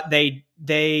 but the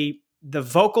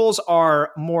vocals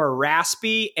are more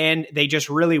raspy and they just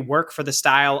really work for the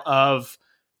style of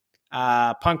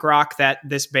punk rock that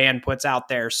this band puts out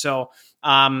there. So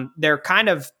they're kind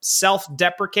of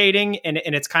self-deprecating and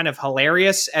it's kind of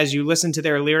hilarious as you listen to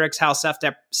their lyrics, how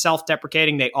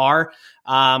self-deprecating they are.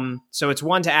 So it's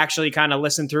one to actually kind of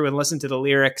listen through and listen to the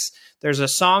lyrics. There's a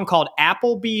song called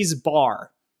Applebee's Bar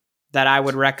that I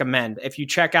would recommend. If you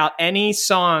check out any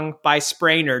song by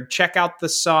Sprainerd, check out the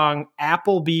song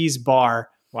Applebee's Bar.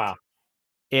 Wow.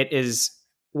 It is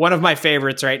one of my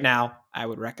favorites right now. I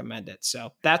would recommend it.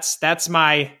 So that's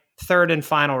my third and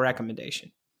final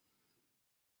recommendation.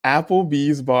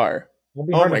 Applebee's Bar.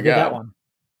 Oh my God. That one.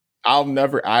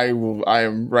 I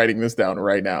am writing this down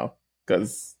right now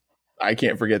because I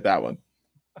can't forget that one.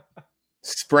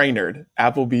 Sprainerd,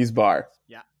 Applebee's Bar.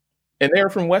 Yeah. And they're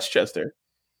from Westchester,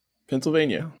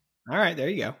 Pennsylvania. All right, there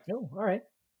you go. Oh, all right.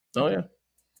 Oh, yeah.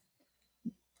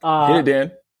 Hit it,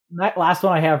 Dan. Last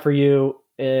one I have for you,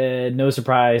 no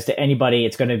surprise to anybody,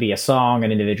 it's going to be a song,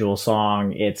 an individual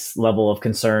song. It's Level of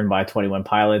Concern by 21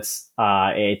 Pilots.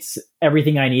 It's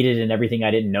everything I needed and everything I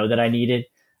didn't know that I needed.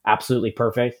 Absolutely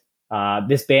perfect.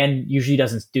 This band usually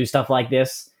doesn't do stuff like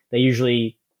this. They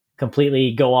usually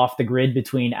completely go off the grid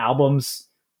between albums.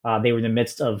 They were in the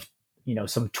midst of,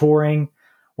 some touring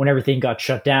when everything got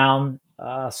shut down.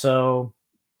 So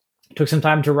it took some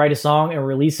time to write a song and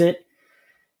release it.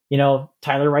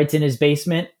 Tyler writes in his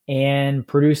basement and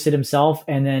produced it himself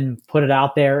and then put it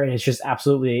out there. And it's just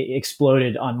absolutely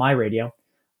exploded on my radio.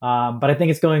 But I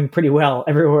think it's going pretty well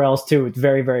everywhere else too. It's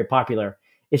very, very popular.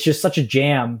 It's just such a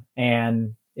jam.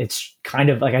 And it's kind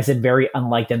of, like I said, very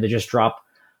unlike them to just drop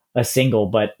a single,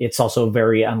 but it's also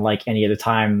very unlike any other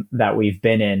time that we've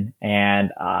been in.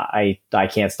 And I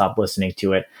can't stop listening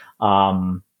to it.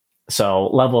 So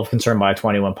Level of Concern by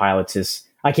 21 Pilots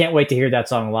I can't wait to hear that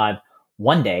song live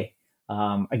one day.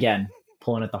 Again,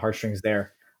 pulling at the heartstrings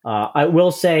there. I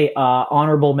will say,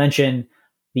 honorable mention,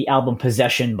 the album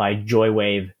Possession by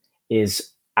Joywave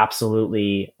is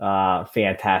absolutely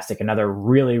fantastic. Another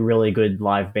really, really good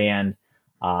live band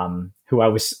who I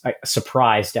was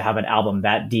surprised to have an album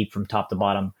that deep from top to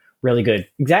bottom. Really good.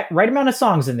 Right amount of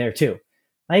songs in there too.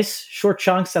 Nice short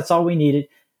chunks. That's all we needed.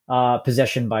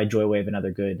 Possession by Joywave,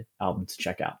 another good album to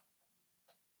check out.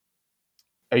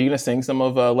 Are you going to sing some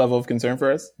of Level of Concern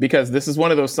for us? Because this is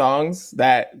one of those songs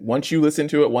that once you listen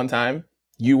to it one time,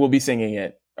 you will be singing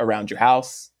it around your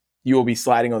house. You will be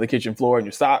sliding on the kitchen floor in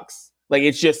your socks. Like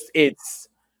it's just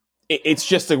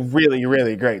a really,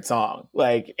 really great song.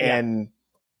 Like, and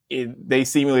they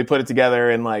seemingly put it together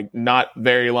in like not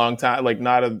very long time, like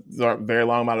not a very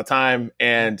long amount of time.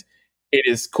 And it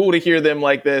is cool to hear them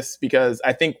like this because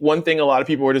I think one thing a lot of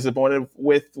people were disappointed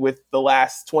with the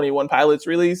last 21 Pilots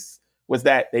release was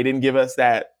that they didn't give us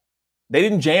that. They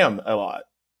didn't jam a lot.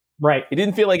 Right. It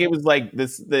didn't feel like it was like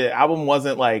this. The album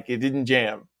wasn't like, it didn't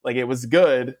jam. Like it was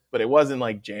good, but it wasn't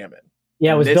like jamming.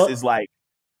 Yeah. Is like,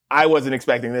 I wasn't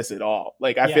expecting this at all.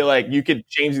 Like, I feel like you could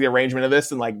change the arrangement of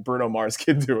this and like Bruno Mars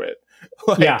could do it.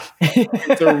 Like, Yeah.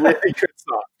 it's a really good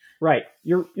song. Right.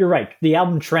 You're right. The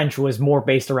album Trench was more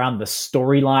based around the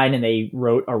storyline, and they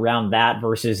wrote around that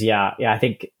versus I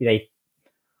think a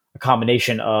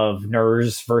combination of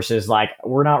nerds versus like,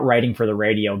 we're not writing for the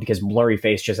radio because Blurry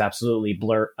Face just absolutely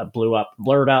blurred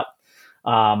up.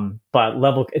 But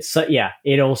Level,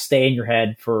 it'll stay in your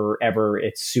head forever.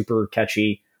 It's super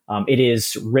catchy. It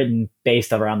is written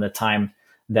based around the time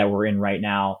that we're in right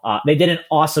now. They did an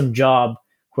awesome job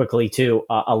quickly too,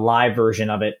 a live version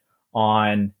of it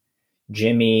on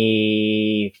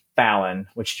Jimmy Fallon,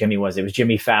 which Jimmy was. It was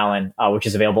Jimmy Fallon, which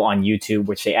is available on YouTube,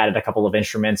 which they added a couple of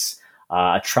instruments.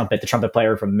 A trumpet, the trumpet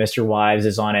player from Mr. Wives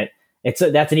is on it.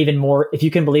 That's an even more, if you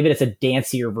can believe it, it's a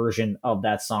dancier version of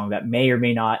that song that may or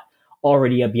may not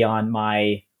already be on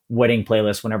my wedding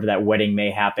playlist whenever that wedding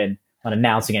may happen. I'm not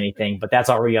announcing anything, but that's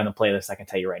already on the playlist, I can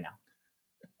tell you right now.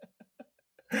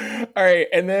 All right,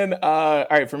 and then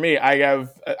for me, I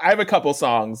have a couple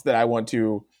songs that I want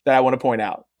to point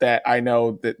out that I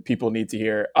know that people need to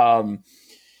hear.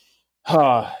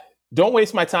 Don't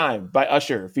Waste My Time by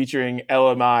Usher featuring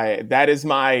LMI. That is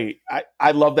I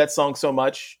love that song so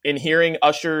much. And hearing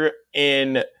Usher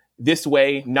in this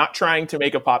way, not trying to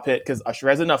make a pop hit, because Usher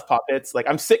has enough pop hits. Like,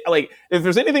 I'm sick. Like, if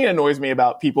there's anything that annoys me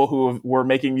about people who were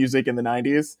making music in the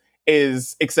 90s,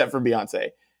 is except for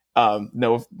Beyonce.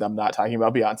 No, I'm not talking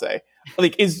about Beyonce.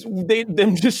 Like,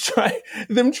 them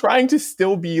trying to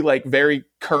still be like very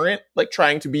current, like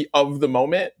trying to be of the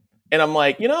moment. And I'm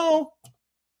like,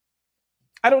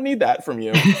 I don't need that from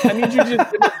you. I need you to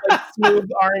just give us like smooth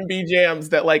R&B jams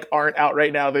that like aren't out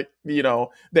right now, that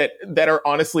that are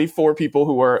honestly for people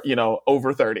who are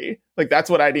over 30. Like,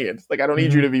 that's what I need. Like, I don't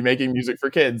need you to be making music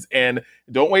for kids. And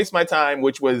Don't Waste My Time,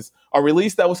 which was a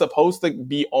release that was supposed to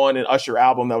be on an Usher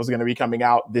album that was going to be coming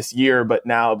out this year, but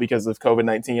now because of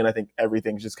COVID-19, I think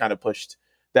everything's just kind of pushed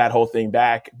that whole thing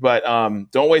back. But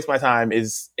Don't Waste My Time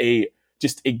is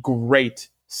just a great,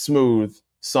 smooth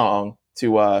song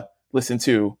to listen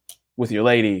to with your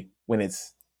lady when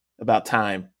it's about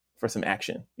time for some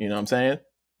action. You know what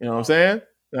I'm saying?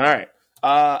 All right.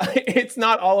 It's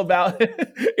Not All About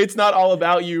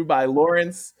You by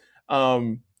Lawrence.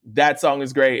 That song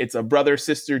is great. It's a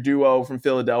brother-sister duo from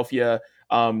Philadelphia.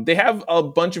 They have a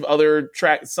bunch of other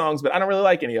songs, but I don't really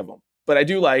like any of them. But I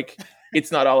do like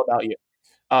It's Not All About You.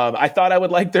 I thought I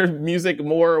would like their music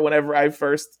more whenever I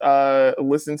first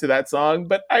listened to that song,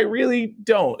 but I really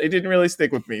don't. It didn't really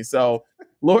stick with me. So,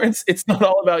 Lawrence, It's Not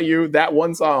All About You. That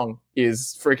one song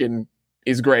is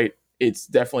great. It's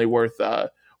definitely worth the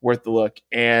look.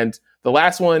 And the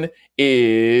last one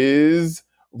is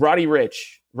Roddy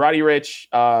Ricch. Roddy Ricch,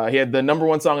 he had the number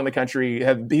one song in the country.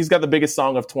 He's got the biggest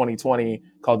song of 2020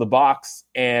 called The Box.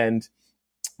 And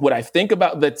what I think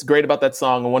about that's great about that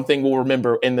song, and one thing we'll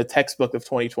remember in the textbook of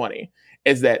 2020,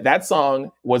 is that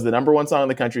song was the number one song in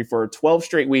the country for 12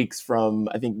 straight weeks from,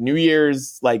 I think, New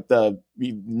Year's, like the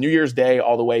New Year's Day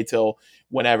all the way till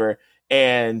whenever.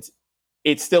 And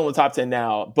it's still in the top 10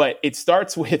 now, but it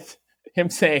starts with him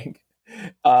saying,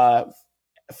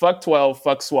 fuck 12,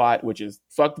 fuck SWAT, which is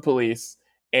fuck the police.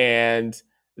 And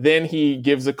then he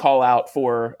gives a call out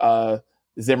for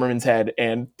Zimmerman's head,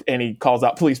 and he calls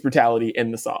out police brutality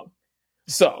in the song.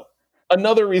 So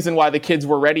another reason why the kids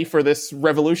were ready for this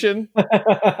revolution.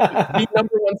 The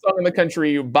number one song in the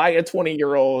country by a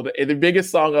 20-year-old, the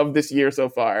biggest song of this year so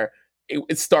far.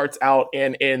 It starts out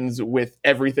and ends with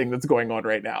everything that's going on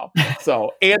right now.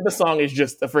 So, and the song is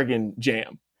just a friggin'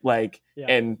 jam. Like,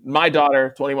 and my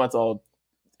daughter, 20 months old,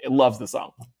 loves the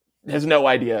song. Has no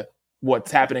idea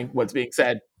what's happening, what's being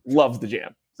said. Loves the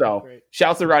jam. So,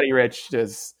 shouts to Roddy Ricch.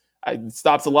 It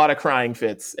stops a lot of crying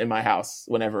fits in my house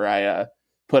whenever I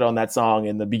put on that song.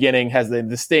 And the beginning has the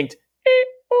distinct,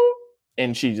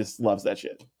 and she just loves that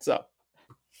shit. So,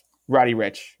 Roddy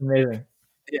Ricch. Amazing.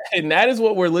 Yeah, and that is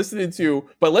what we're listening to.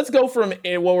 But let's go from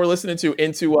what we're listening to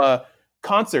into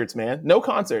concerts, man. No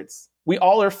concerts. We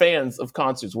all are fans of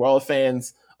concerts. We're all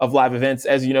fans of live events.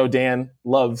 As you know, Dan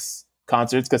loves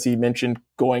concerts because he mentioned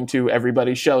going to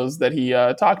everybody's shows that he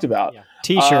talked about. Yeah.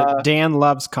 T-shirt, Dan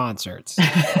loves concerts.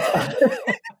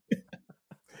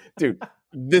 Dude,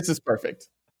 this is perfect.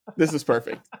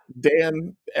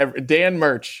 Dan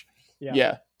merch.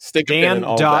 Yeah. Stick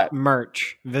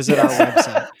Dan.merch. Visit our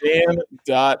website.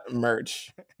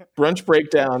 Dan.merch.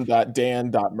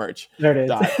 Brunchbreakdown.dan.merch. There it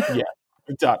is.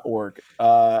 .org.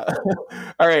 All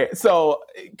right. So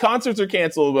concerts are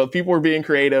canceled, but people are being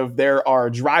creative. There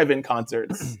are drive-in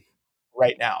concerts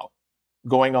right now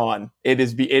going on. It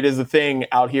is a thing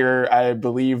out here. I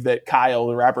believe that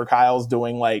the rapper Kyle's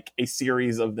doing like a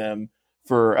series of them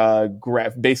for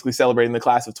basically celebrating the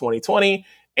class of 2020.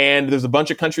 And there's a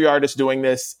bunch of country artists doing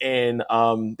this in,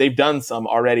 they've done some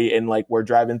already in like where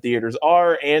drive-in theaters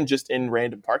are and just in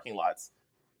random parking lots.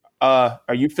 Are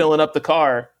you filling up the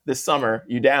car this summer?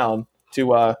 You down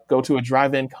to go to a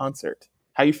drive-in concert?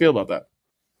 How you feel about that?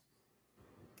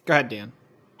 Go ahead, Dan.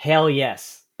 Hell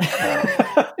yes.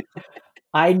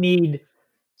 I need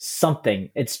something.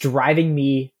 It's driving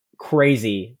me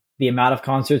crazy, the amount of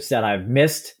concerts that I've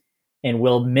missed and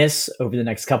will miss over the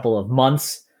next couple of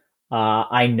months.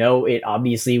 I know it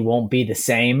obviously won't be the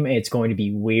same. It's going to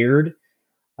be weird.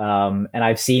 And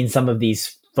I've seen some of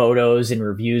these photos and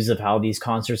reviews of how these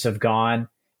concerts have gone.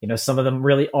 You know, some of them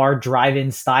really are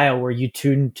drive-in style where you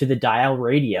tune to the dial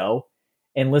radio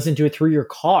and listen to it through your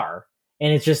car.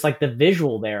 And it's just like the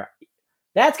visual there.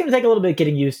 That's going to take a little bit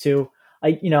getting used to.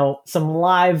 Like, you know, some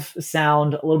live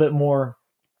sound a little bit more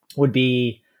would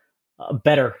be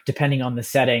better depending on the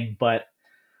setting, but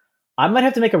I might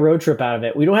have to make a road trip out of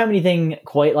it. We don't have anything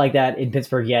quite like that in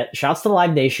Pittsburgh yet. Shouts to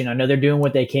Live Nation. I know they're doing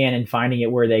what they can and finding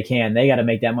it where they can. They got to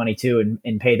make that money too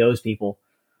and pay those people,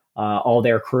 all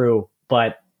their crew.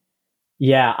 But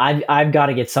yeah, I've got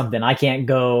to get something. I can't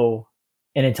go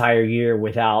an entire year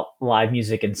without live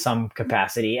music in some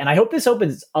capacity. And I hope this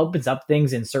opens up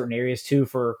things in certain areas too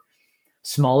for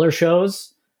smaller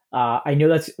shows. I know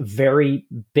that's very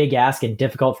big ask and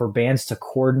difficult for bands to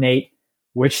coordinate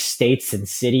which states and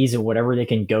cities and whatever they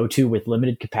can go to with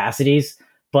limited capacities,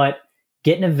 but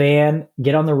get in a van,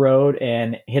 get on the road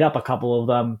and hit up a couple of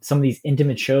them. Some of these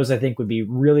intimate shows I think would be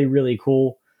really, really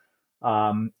cool.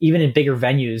 Even in bigger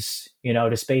venues, you know,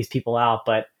 to space people out,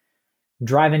 but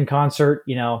drive-in concert,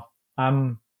 you know,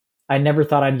 I never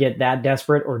thought I'd get that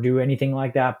desperate or do anything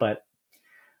like that, but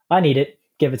I need it.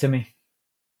 Give it to me.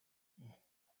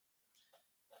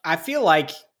 I feel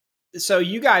like, so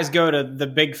you guys go to the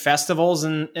big festivals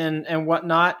and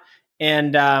whatnot.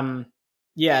 And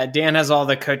yeah, Dan has all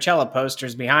the Coachella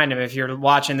posters behind him. If you're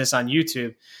watching this on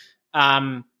YouTube,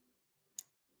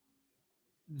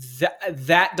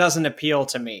 that doesn't appeal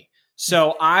to me.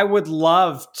 So I would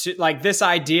love to, like, this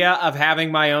idea of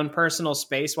having my own personal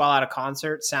space while at a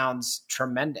concert sounds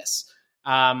tremendous.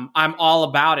 I'm all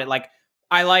about it. Like,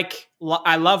 I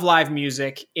love live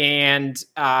music, and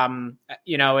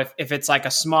you know, if it's like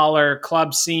a smaller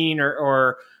club scene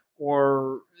or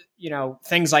you know,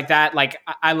 things like that, like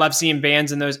I love seeing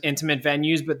bands in those intimate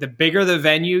venues. But the bigger the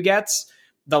venue gets,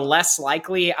 the less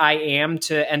likely I am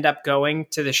to end up going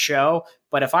to the show.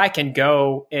 But if I can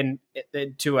go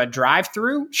to a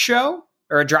drive-through show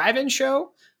or a drive-in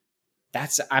show,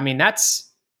 that's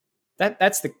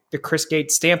the Chris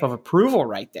Gates stamp of approval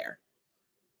right there.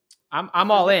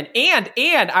 I'm all in.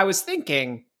 And I was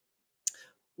thinking,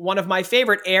 one of my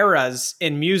favorite eras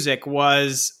in music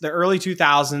was the early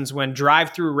 2000s when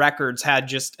Drive-Thru Records had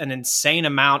just an insane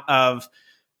amount of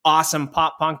awesome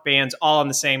pop punk bands all on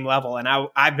the same level. And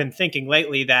I've been thinking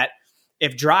lately that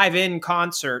if drive-in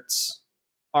concerts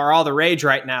are all the rage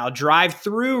right now,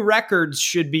 Drive-Thru Records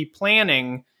should be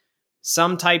planning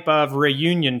some type of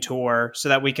reunion tour so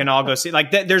that we can all go see. Like,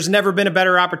 there's never been a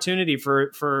better opportunity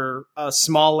for a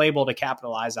small label to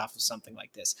capitalize off of something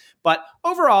like this. But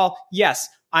overall, yes,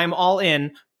 I'm all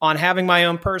in on having my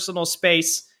own personal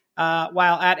space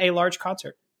while at a large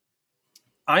concert.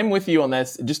 I'm with you on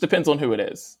this. It just depends on who it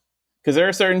is, because there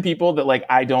are certain people that like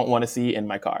I don't want to see in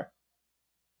my car.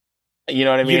 You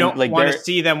know what I mean? You don't like, want to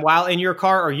see them while in your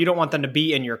car, or you don't want them to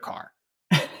be in your car?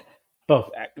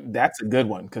 Both. That's a good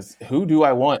one, because who do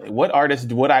I want? What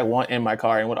artist would I want in my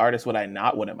car, and what artist would I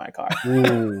not want in my car?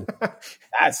 Ooh.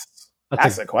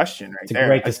 That's a question right there.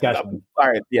 Great discussion. All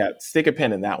right, yeah, stick a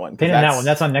pin in that one. Pin in that one.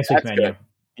 That's on next week's menu. Good.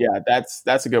 Yeah,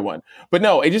 that's a good one. But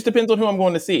no, it just depends on who I'm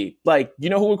going to see. Like, you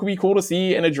know who would be cool to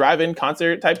see in a drive-in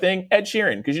concert type thing? Ed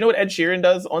Sheeran. Because you know what Ed Sheeran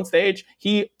does on stage?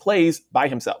 He plays by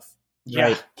himself. Yeah.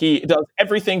 Right? He does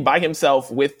everything by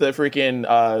himself with the freaking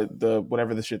the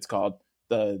whatever the shit's called.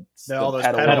 All those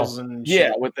pedals and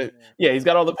shit. Yeah, he's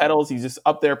got all the pedals. He's just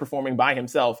up there performing by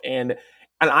himself. And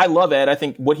I love Ed. I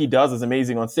think what he does is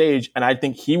amazing on stage. And I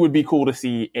think he would be cool to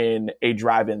see in a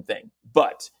drive-in thing.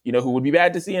 But you know who would be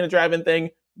bad to see in a drive-in thing?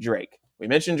 Drake. We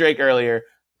mentioned Drake earlier,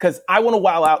 because I want to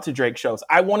wow out to Drake shows.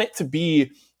 I want it to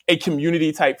be a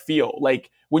community type feel.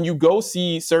 Like when you go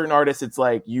see certain artists, it's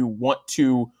like you want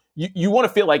to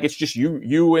feel like it's just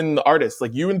you and the artist,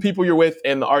 like you and the people you're with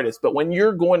and the artist. But when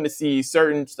you're going to see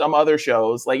some other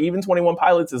shows, like even 21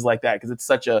 Pilots is like that, because it's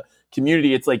such a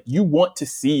community. It's like you want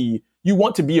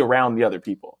to be around the other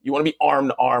people. You want to be arm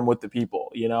to arm with the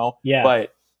people, you know? Yeah.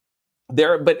 But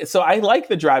so I like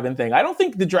the drive-in thing. I don't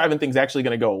think the drive-in thing's actually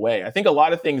going to go away. I think a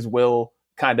lot of things will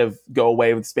kind of go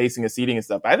away with spacing and seating and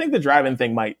stuff. I think the drive-in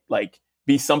thing might like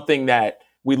be something that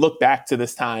we look back to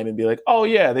this time and be like, oh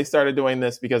yeah, they started doing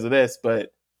this because of this,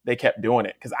 but they kept doing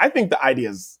it. Because I think the idea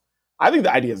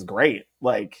is great.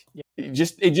 Like it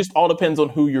just all depends on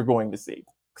who you're going to see.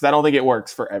 Because I don't think it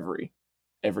works for every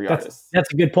artist.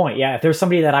 That's a good point. Yeah, if there's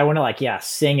somebody that I want to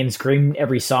sing and scream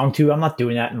every song to, I'm not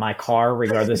doing that in my car,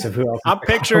 regardless of who else. I'm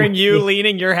picturing you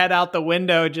leaning your head out the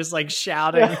window, just like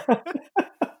shouting.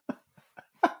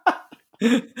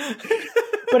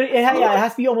 But it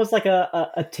has to be almost like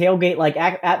a tailgate like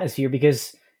atmosphere,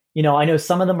 because I know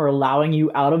some of them are allowing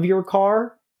you out of your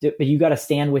car, but you got to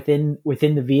stand within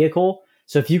the vehicle.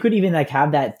 So if you could even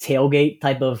have that tailgate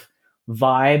type of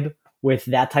vibe with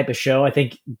that type of show, I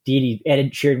think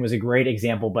Ed Sheeran was a great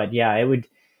example. But yeah,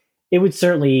 it would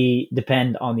certainly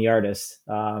depend on the artist,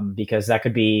 because that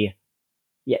could be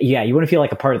you want to feel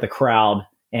like a part of the crowd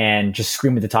and just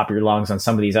scream at the top of your lungs on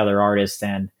some of these other artists,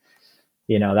 and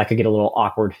that could get a little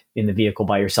awkward in the vehicle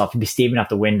by yourself. You'd be steaming out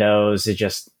the windows. It's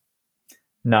just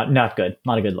not good.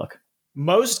 Not a good look.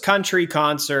 Most country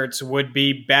concerts would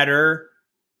be better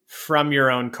from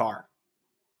your own car.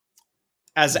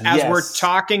 As we're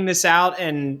talking this out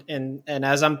and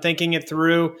as I'm thinking it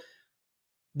through,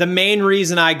 the main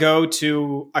reason I go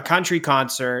to a country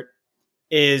concert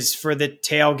is for the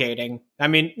tailgating. I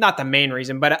mean, not the main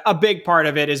reason, but a big part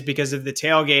of it is because of the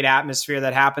tailgate atmosphere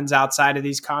that happens outside of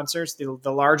these concerts, the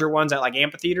larger ones at like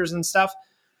amphitheaters and stuff.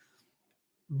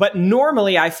 But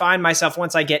normally I find myself,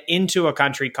 once I get into a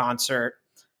country concert,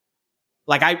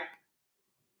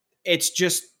 it's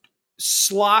just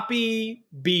sloppy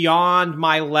beyond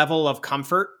my level of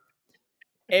comfort.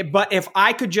 But if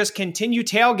I could just continue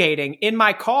tailgating in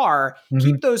my car,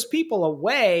 keep those people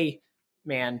away,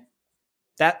 man,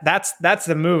 that's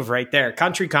the move right there.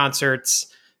 Country concerts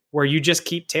where you just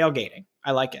keep tailgating.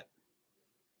 I like it.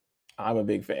 I'm a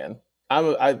big fan.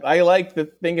 I like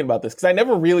thinking about this because I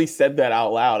never really said that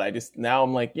out loud. Now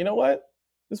I'm like, you know what?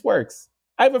 This works.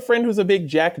 I have a friend who's a big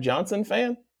Jack Johnson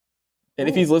fan. And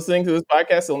if he's listening to this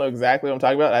podcast, he'll know exactly what I'm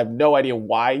talking about. I have no idea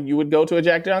why you would go to a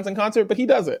Jack Johnson concert, but he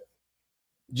does it.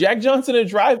 Jack Johnson and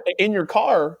drive in your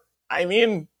car. I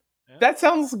mean, that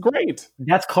sounds great.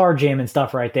 That's car jamming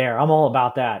stuff right there. I'm all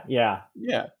about that. Yeah.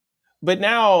 Yeah. But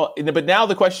now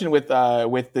the question with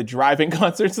the driving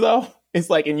concerts though is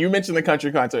like, and you mentioned the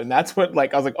country concert, and that's what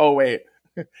I was like, oh wait,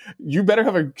 you better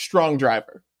have a strong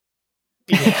driver.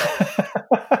 Because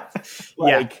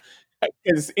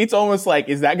it's almost like,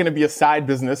 is that going to be a side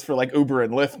business for like Uber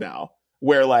and Lyft now,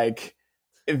 where like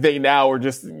they now are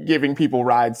just giving people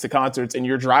rides to concerts and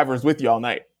your driver's with you all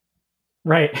night?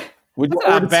 Right. That's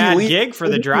not a bad gig for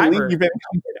the driver.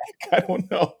 I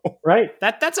don't know. Right.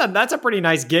 That's a pretty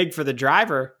nice gig for the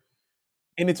driver.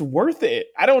 And it's worth it.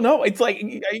 I don't know. It's like,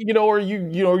 or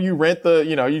you rent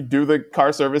you do the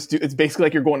car service. It's basically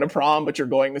like you're going to prom, but you're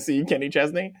going to see Kenny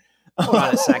Chesney. Hold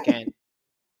on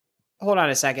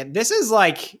a second. This is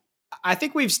like, I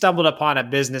think we've stumbled upon a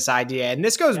business idea, and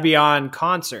this goes beyond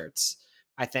concerts,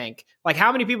 I think. Like,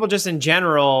 how many people just in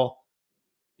general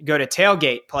go to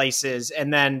tailgate places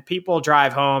and then people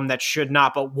drive home that should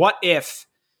not? But what if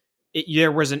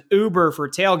there was an Uber for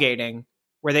tailgating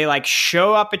where they like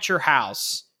show up at your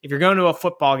house? If you're going to a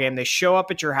football game, they show up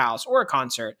at your house, or a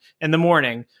concert in the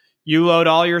morning. You load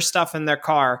all your stuff in their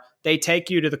car. They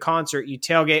take you to the concert. You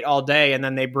tailgate all day, and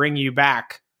then they bring you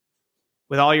back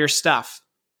with all your stuff.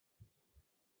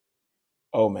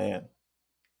 Oh, man.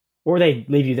 Or they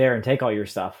leave you there and take all your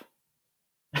stuff.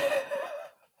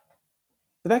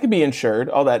 That could be insured,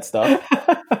 all that stuff.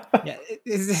 Yeah,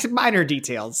 it's minor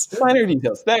details.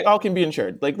 That all can be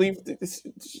insured. Like, leave.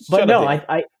 But no,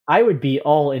 I would be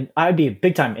I'd be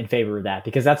big time in favor of that,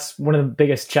 because that's one of the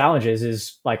biggest challenges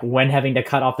is like when having to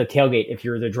cut off the tailgate if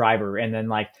you're the driver. And then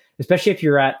like, especially if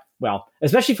you're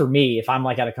especially for me, if I'm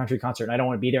like at a country concert and I don't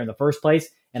want to be there in the first place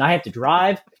and I have to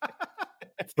drive,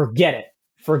 forget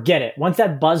it. Once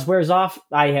that buzz wears off,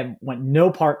 I want no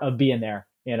part of being there,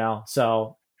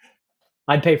 so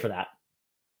I'd pay for that.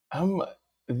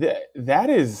 That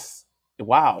is,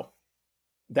 wow.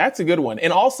 That's a good one.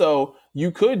 And also,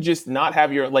 you could just not have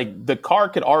the car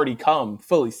could already come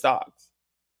fully stocked,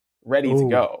 ready to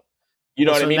go. You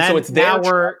know what I mean? So it's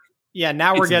there.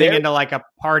 Now we're getting into like a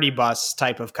party bus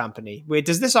type of company. Wait,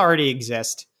 does this already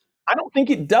exist? I don't think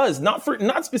it does.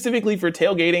 Not specifically for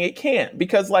tailgating. It can't,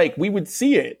 because like we would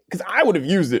see it, because I would have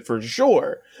used it for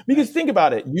sure. Because think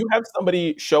about it. You have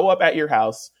somebody show up at your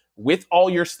house with all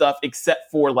your stuff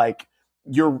except for like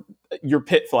your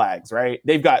pit flags, right?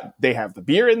 They have the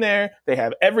beer in there. They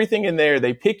have everything in there.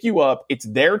 They pick you up. It's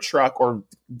their truck or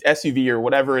SUV or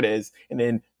whatever it is. And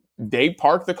then they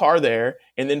park the car there,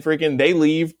 and then freaking they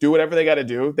leave, do whatever they got to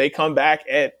do. They come back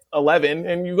at 11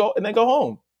 and they go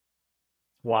home.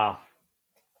 Wow.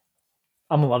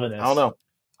 I'm loving this. I don't know.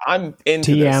 I'm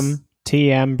into this.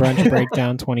 TM Brunch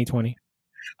Breakdown 2020.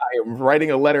 I am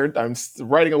writing a letter. I'm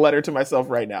writing a letter to myself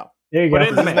right now. There you go.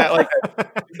 Isn't that like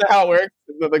is that how it works?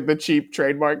 Is that like the cheap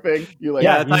trademark thing? You like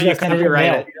that's how you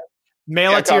copyright it.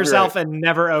 Mail it to yourself and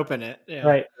never open it. Yeah.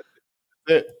 Right.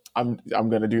 I'm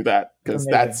gonna do that because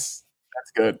that's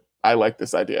good. I like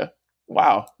this idea.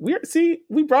 Wow.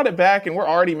 We brought it back and we're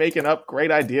already making up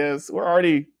great ideas. We're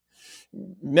already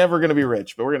never gonna be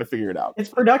rich, but we're gonna figure it out. It's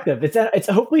productive. It's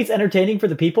hopefully it's entertaining for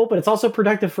the people, but it's also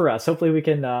productive for us. Hopefully we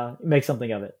can make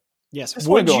something of it. Yes.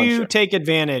 Would you take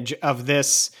advantage of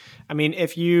this? I mean,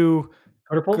 if you,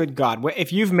 good God,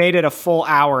 if you've made it a full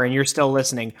hour and you're still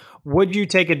listening, would you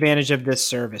take advantage of this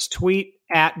service? Tweet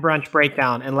at Brunch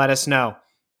Breakdown and let us know.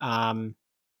 And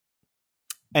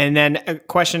then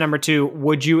question number 2,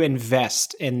 would you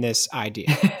invest in this idea?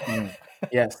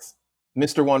 Yes.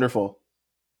 Mr. Wonderful.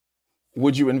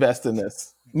 Would you invest in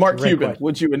this? Mark Cuban,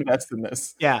 would you invest in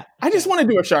this? Yeah. I just want to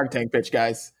do a Shark Tank pitch,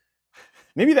 guys.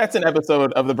 Maybe that's an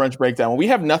episode of the Brunch Breakdown. We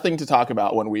have nothing to talk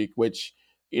about one week, which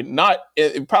it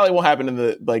probably won't happen in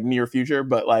the like near future,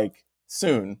 but like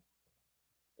soon.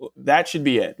 That should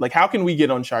be it. Like, how can we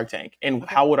get on Shark Tank, and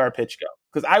how would our pitch go?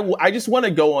 Because I just want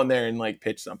to go on there and like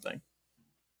pitch something.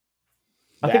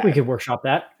 I think we could workshop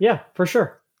that. Yeah, for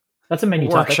sure. That's a menu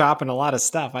workshop and a lot of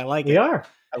stuff. I like it. We are.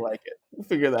 I like it. We'll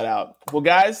figure that out. Well,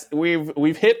 guys,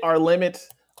 we've hit our limit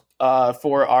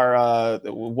for our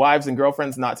wives and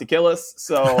girlfriends not to kill us.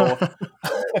 So,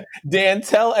 Dan,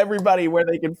 tell everybody where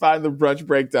they can find the Brunch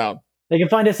Breakdown. They can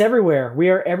find us everywhere. We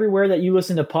are everywhere that you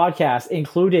listen to podcasts,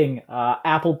 including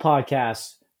Apple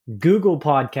Podcasts, Google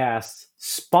Podcasts,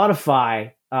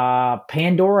 Spotify,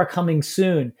 Pandora coming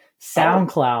soon,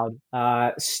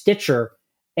 SoundCloud, Stitcher,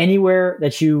 anywhere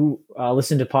that you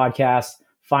listen to podcasts,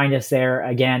 find us there.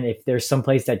 Again, if there's some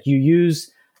place that you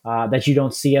use that you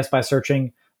don't see us by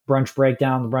searching Brunch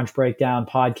Breakdown, the Brunch Breakdown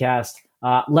podcast,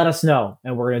 let us know,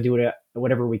 and we're going to do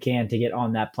whatever we can to get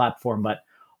on that platform. But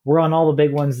we're on all the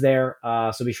big ones there,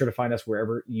 so be sure to find us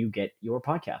wherever you get your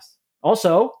podcasts.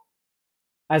 Also,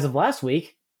 as of last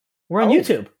week, we're on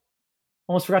YouTube.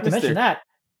 Almost forgot to mention that.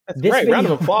 That's great. Round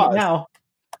of applause. Now,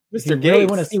 Mr. if you Gates. really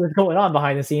want to see what's going on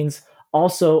behind the scenes,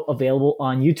 also available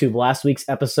on YouTube. Last week's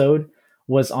episode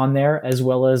was on there, as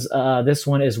well as this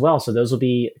one as well. So those will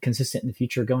be consistent in the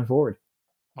future going forward.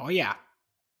 Oh, yeah.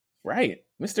 Right.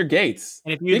 Mr. Gates.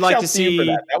 And if you'd like to see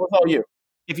that was all you.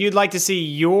 If you'd like to see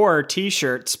your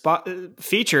T-shirt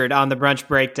featured on the Brunch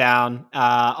Breakdown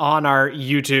on our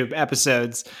YouTube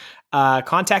episodes,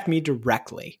 contact me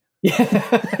directly.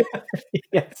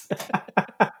 Yes.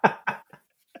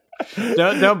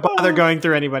 Don't bother going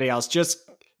through anybody else. Just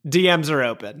DMs are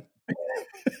open.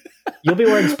 You'll be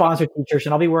wearing sponsored T-shirts,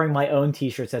 and I'll be wearing my own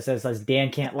T-shirts that says Dan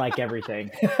can't like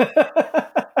everything.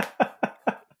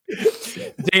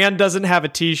 Dan doesn't have a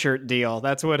T-shirt deal.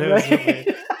 That's what it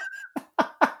is.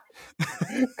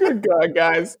 Good God,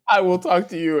 guys. I will talk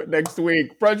to you next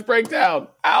week. Brunch Breakdown,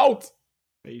 out.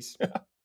 Peace.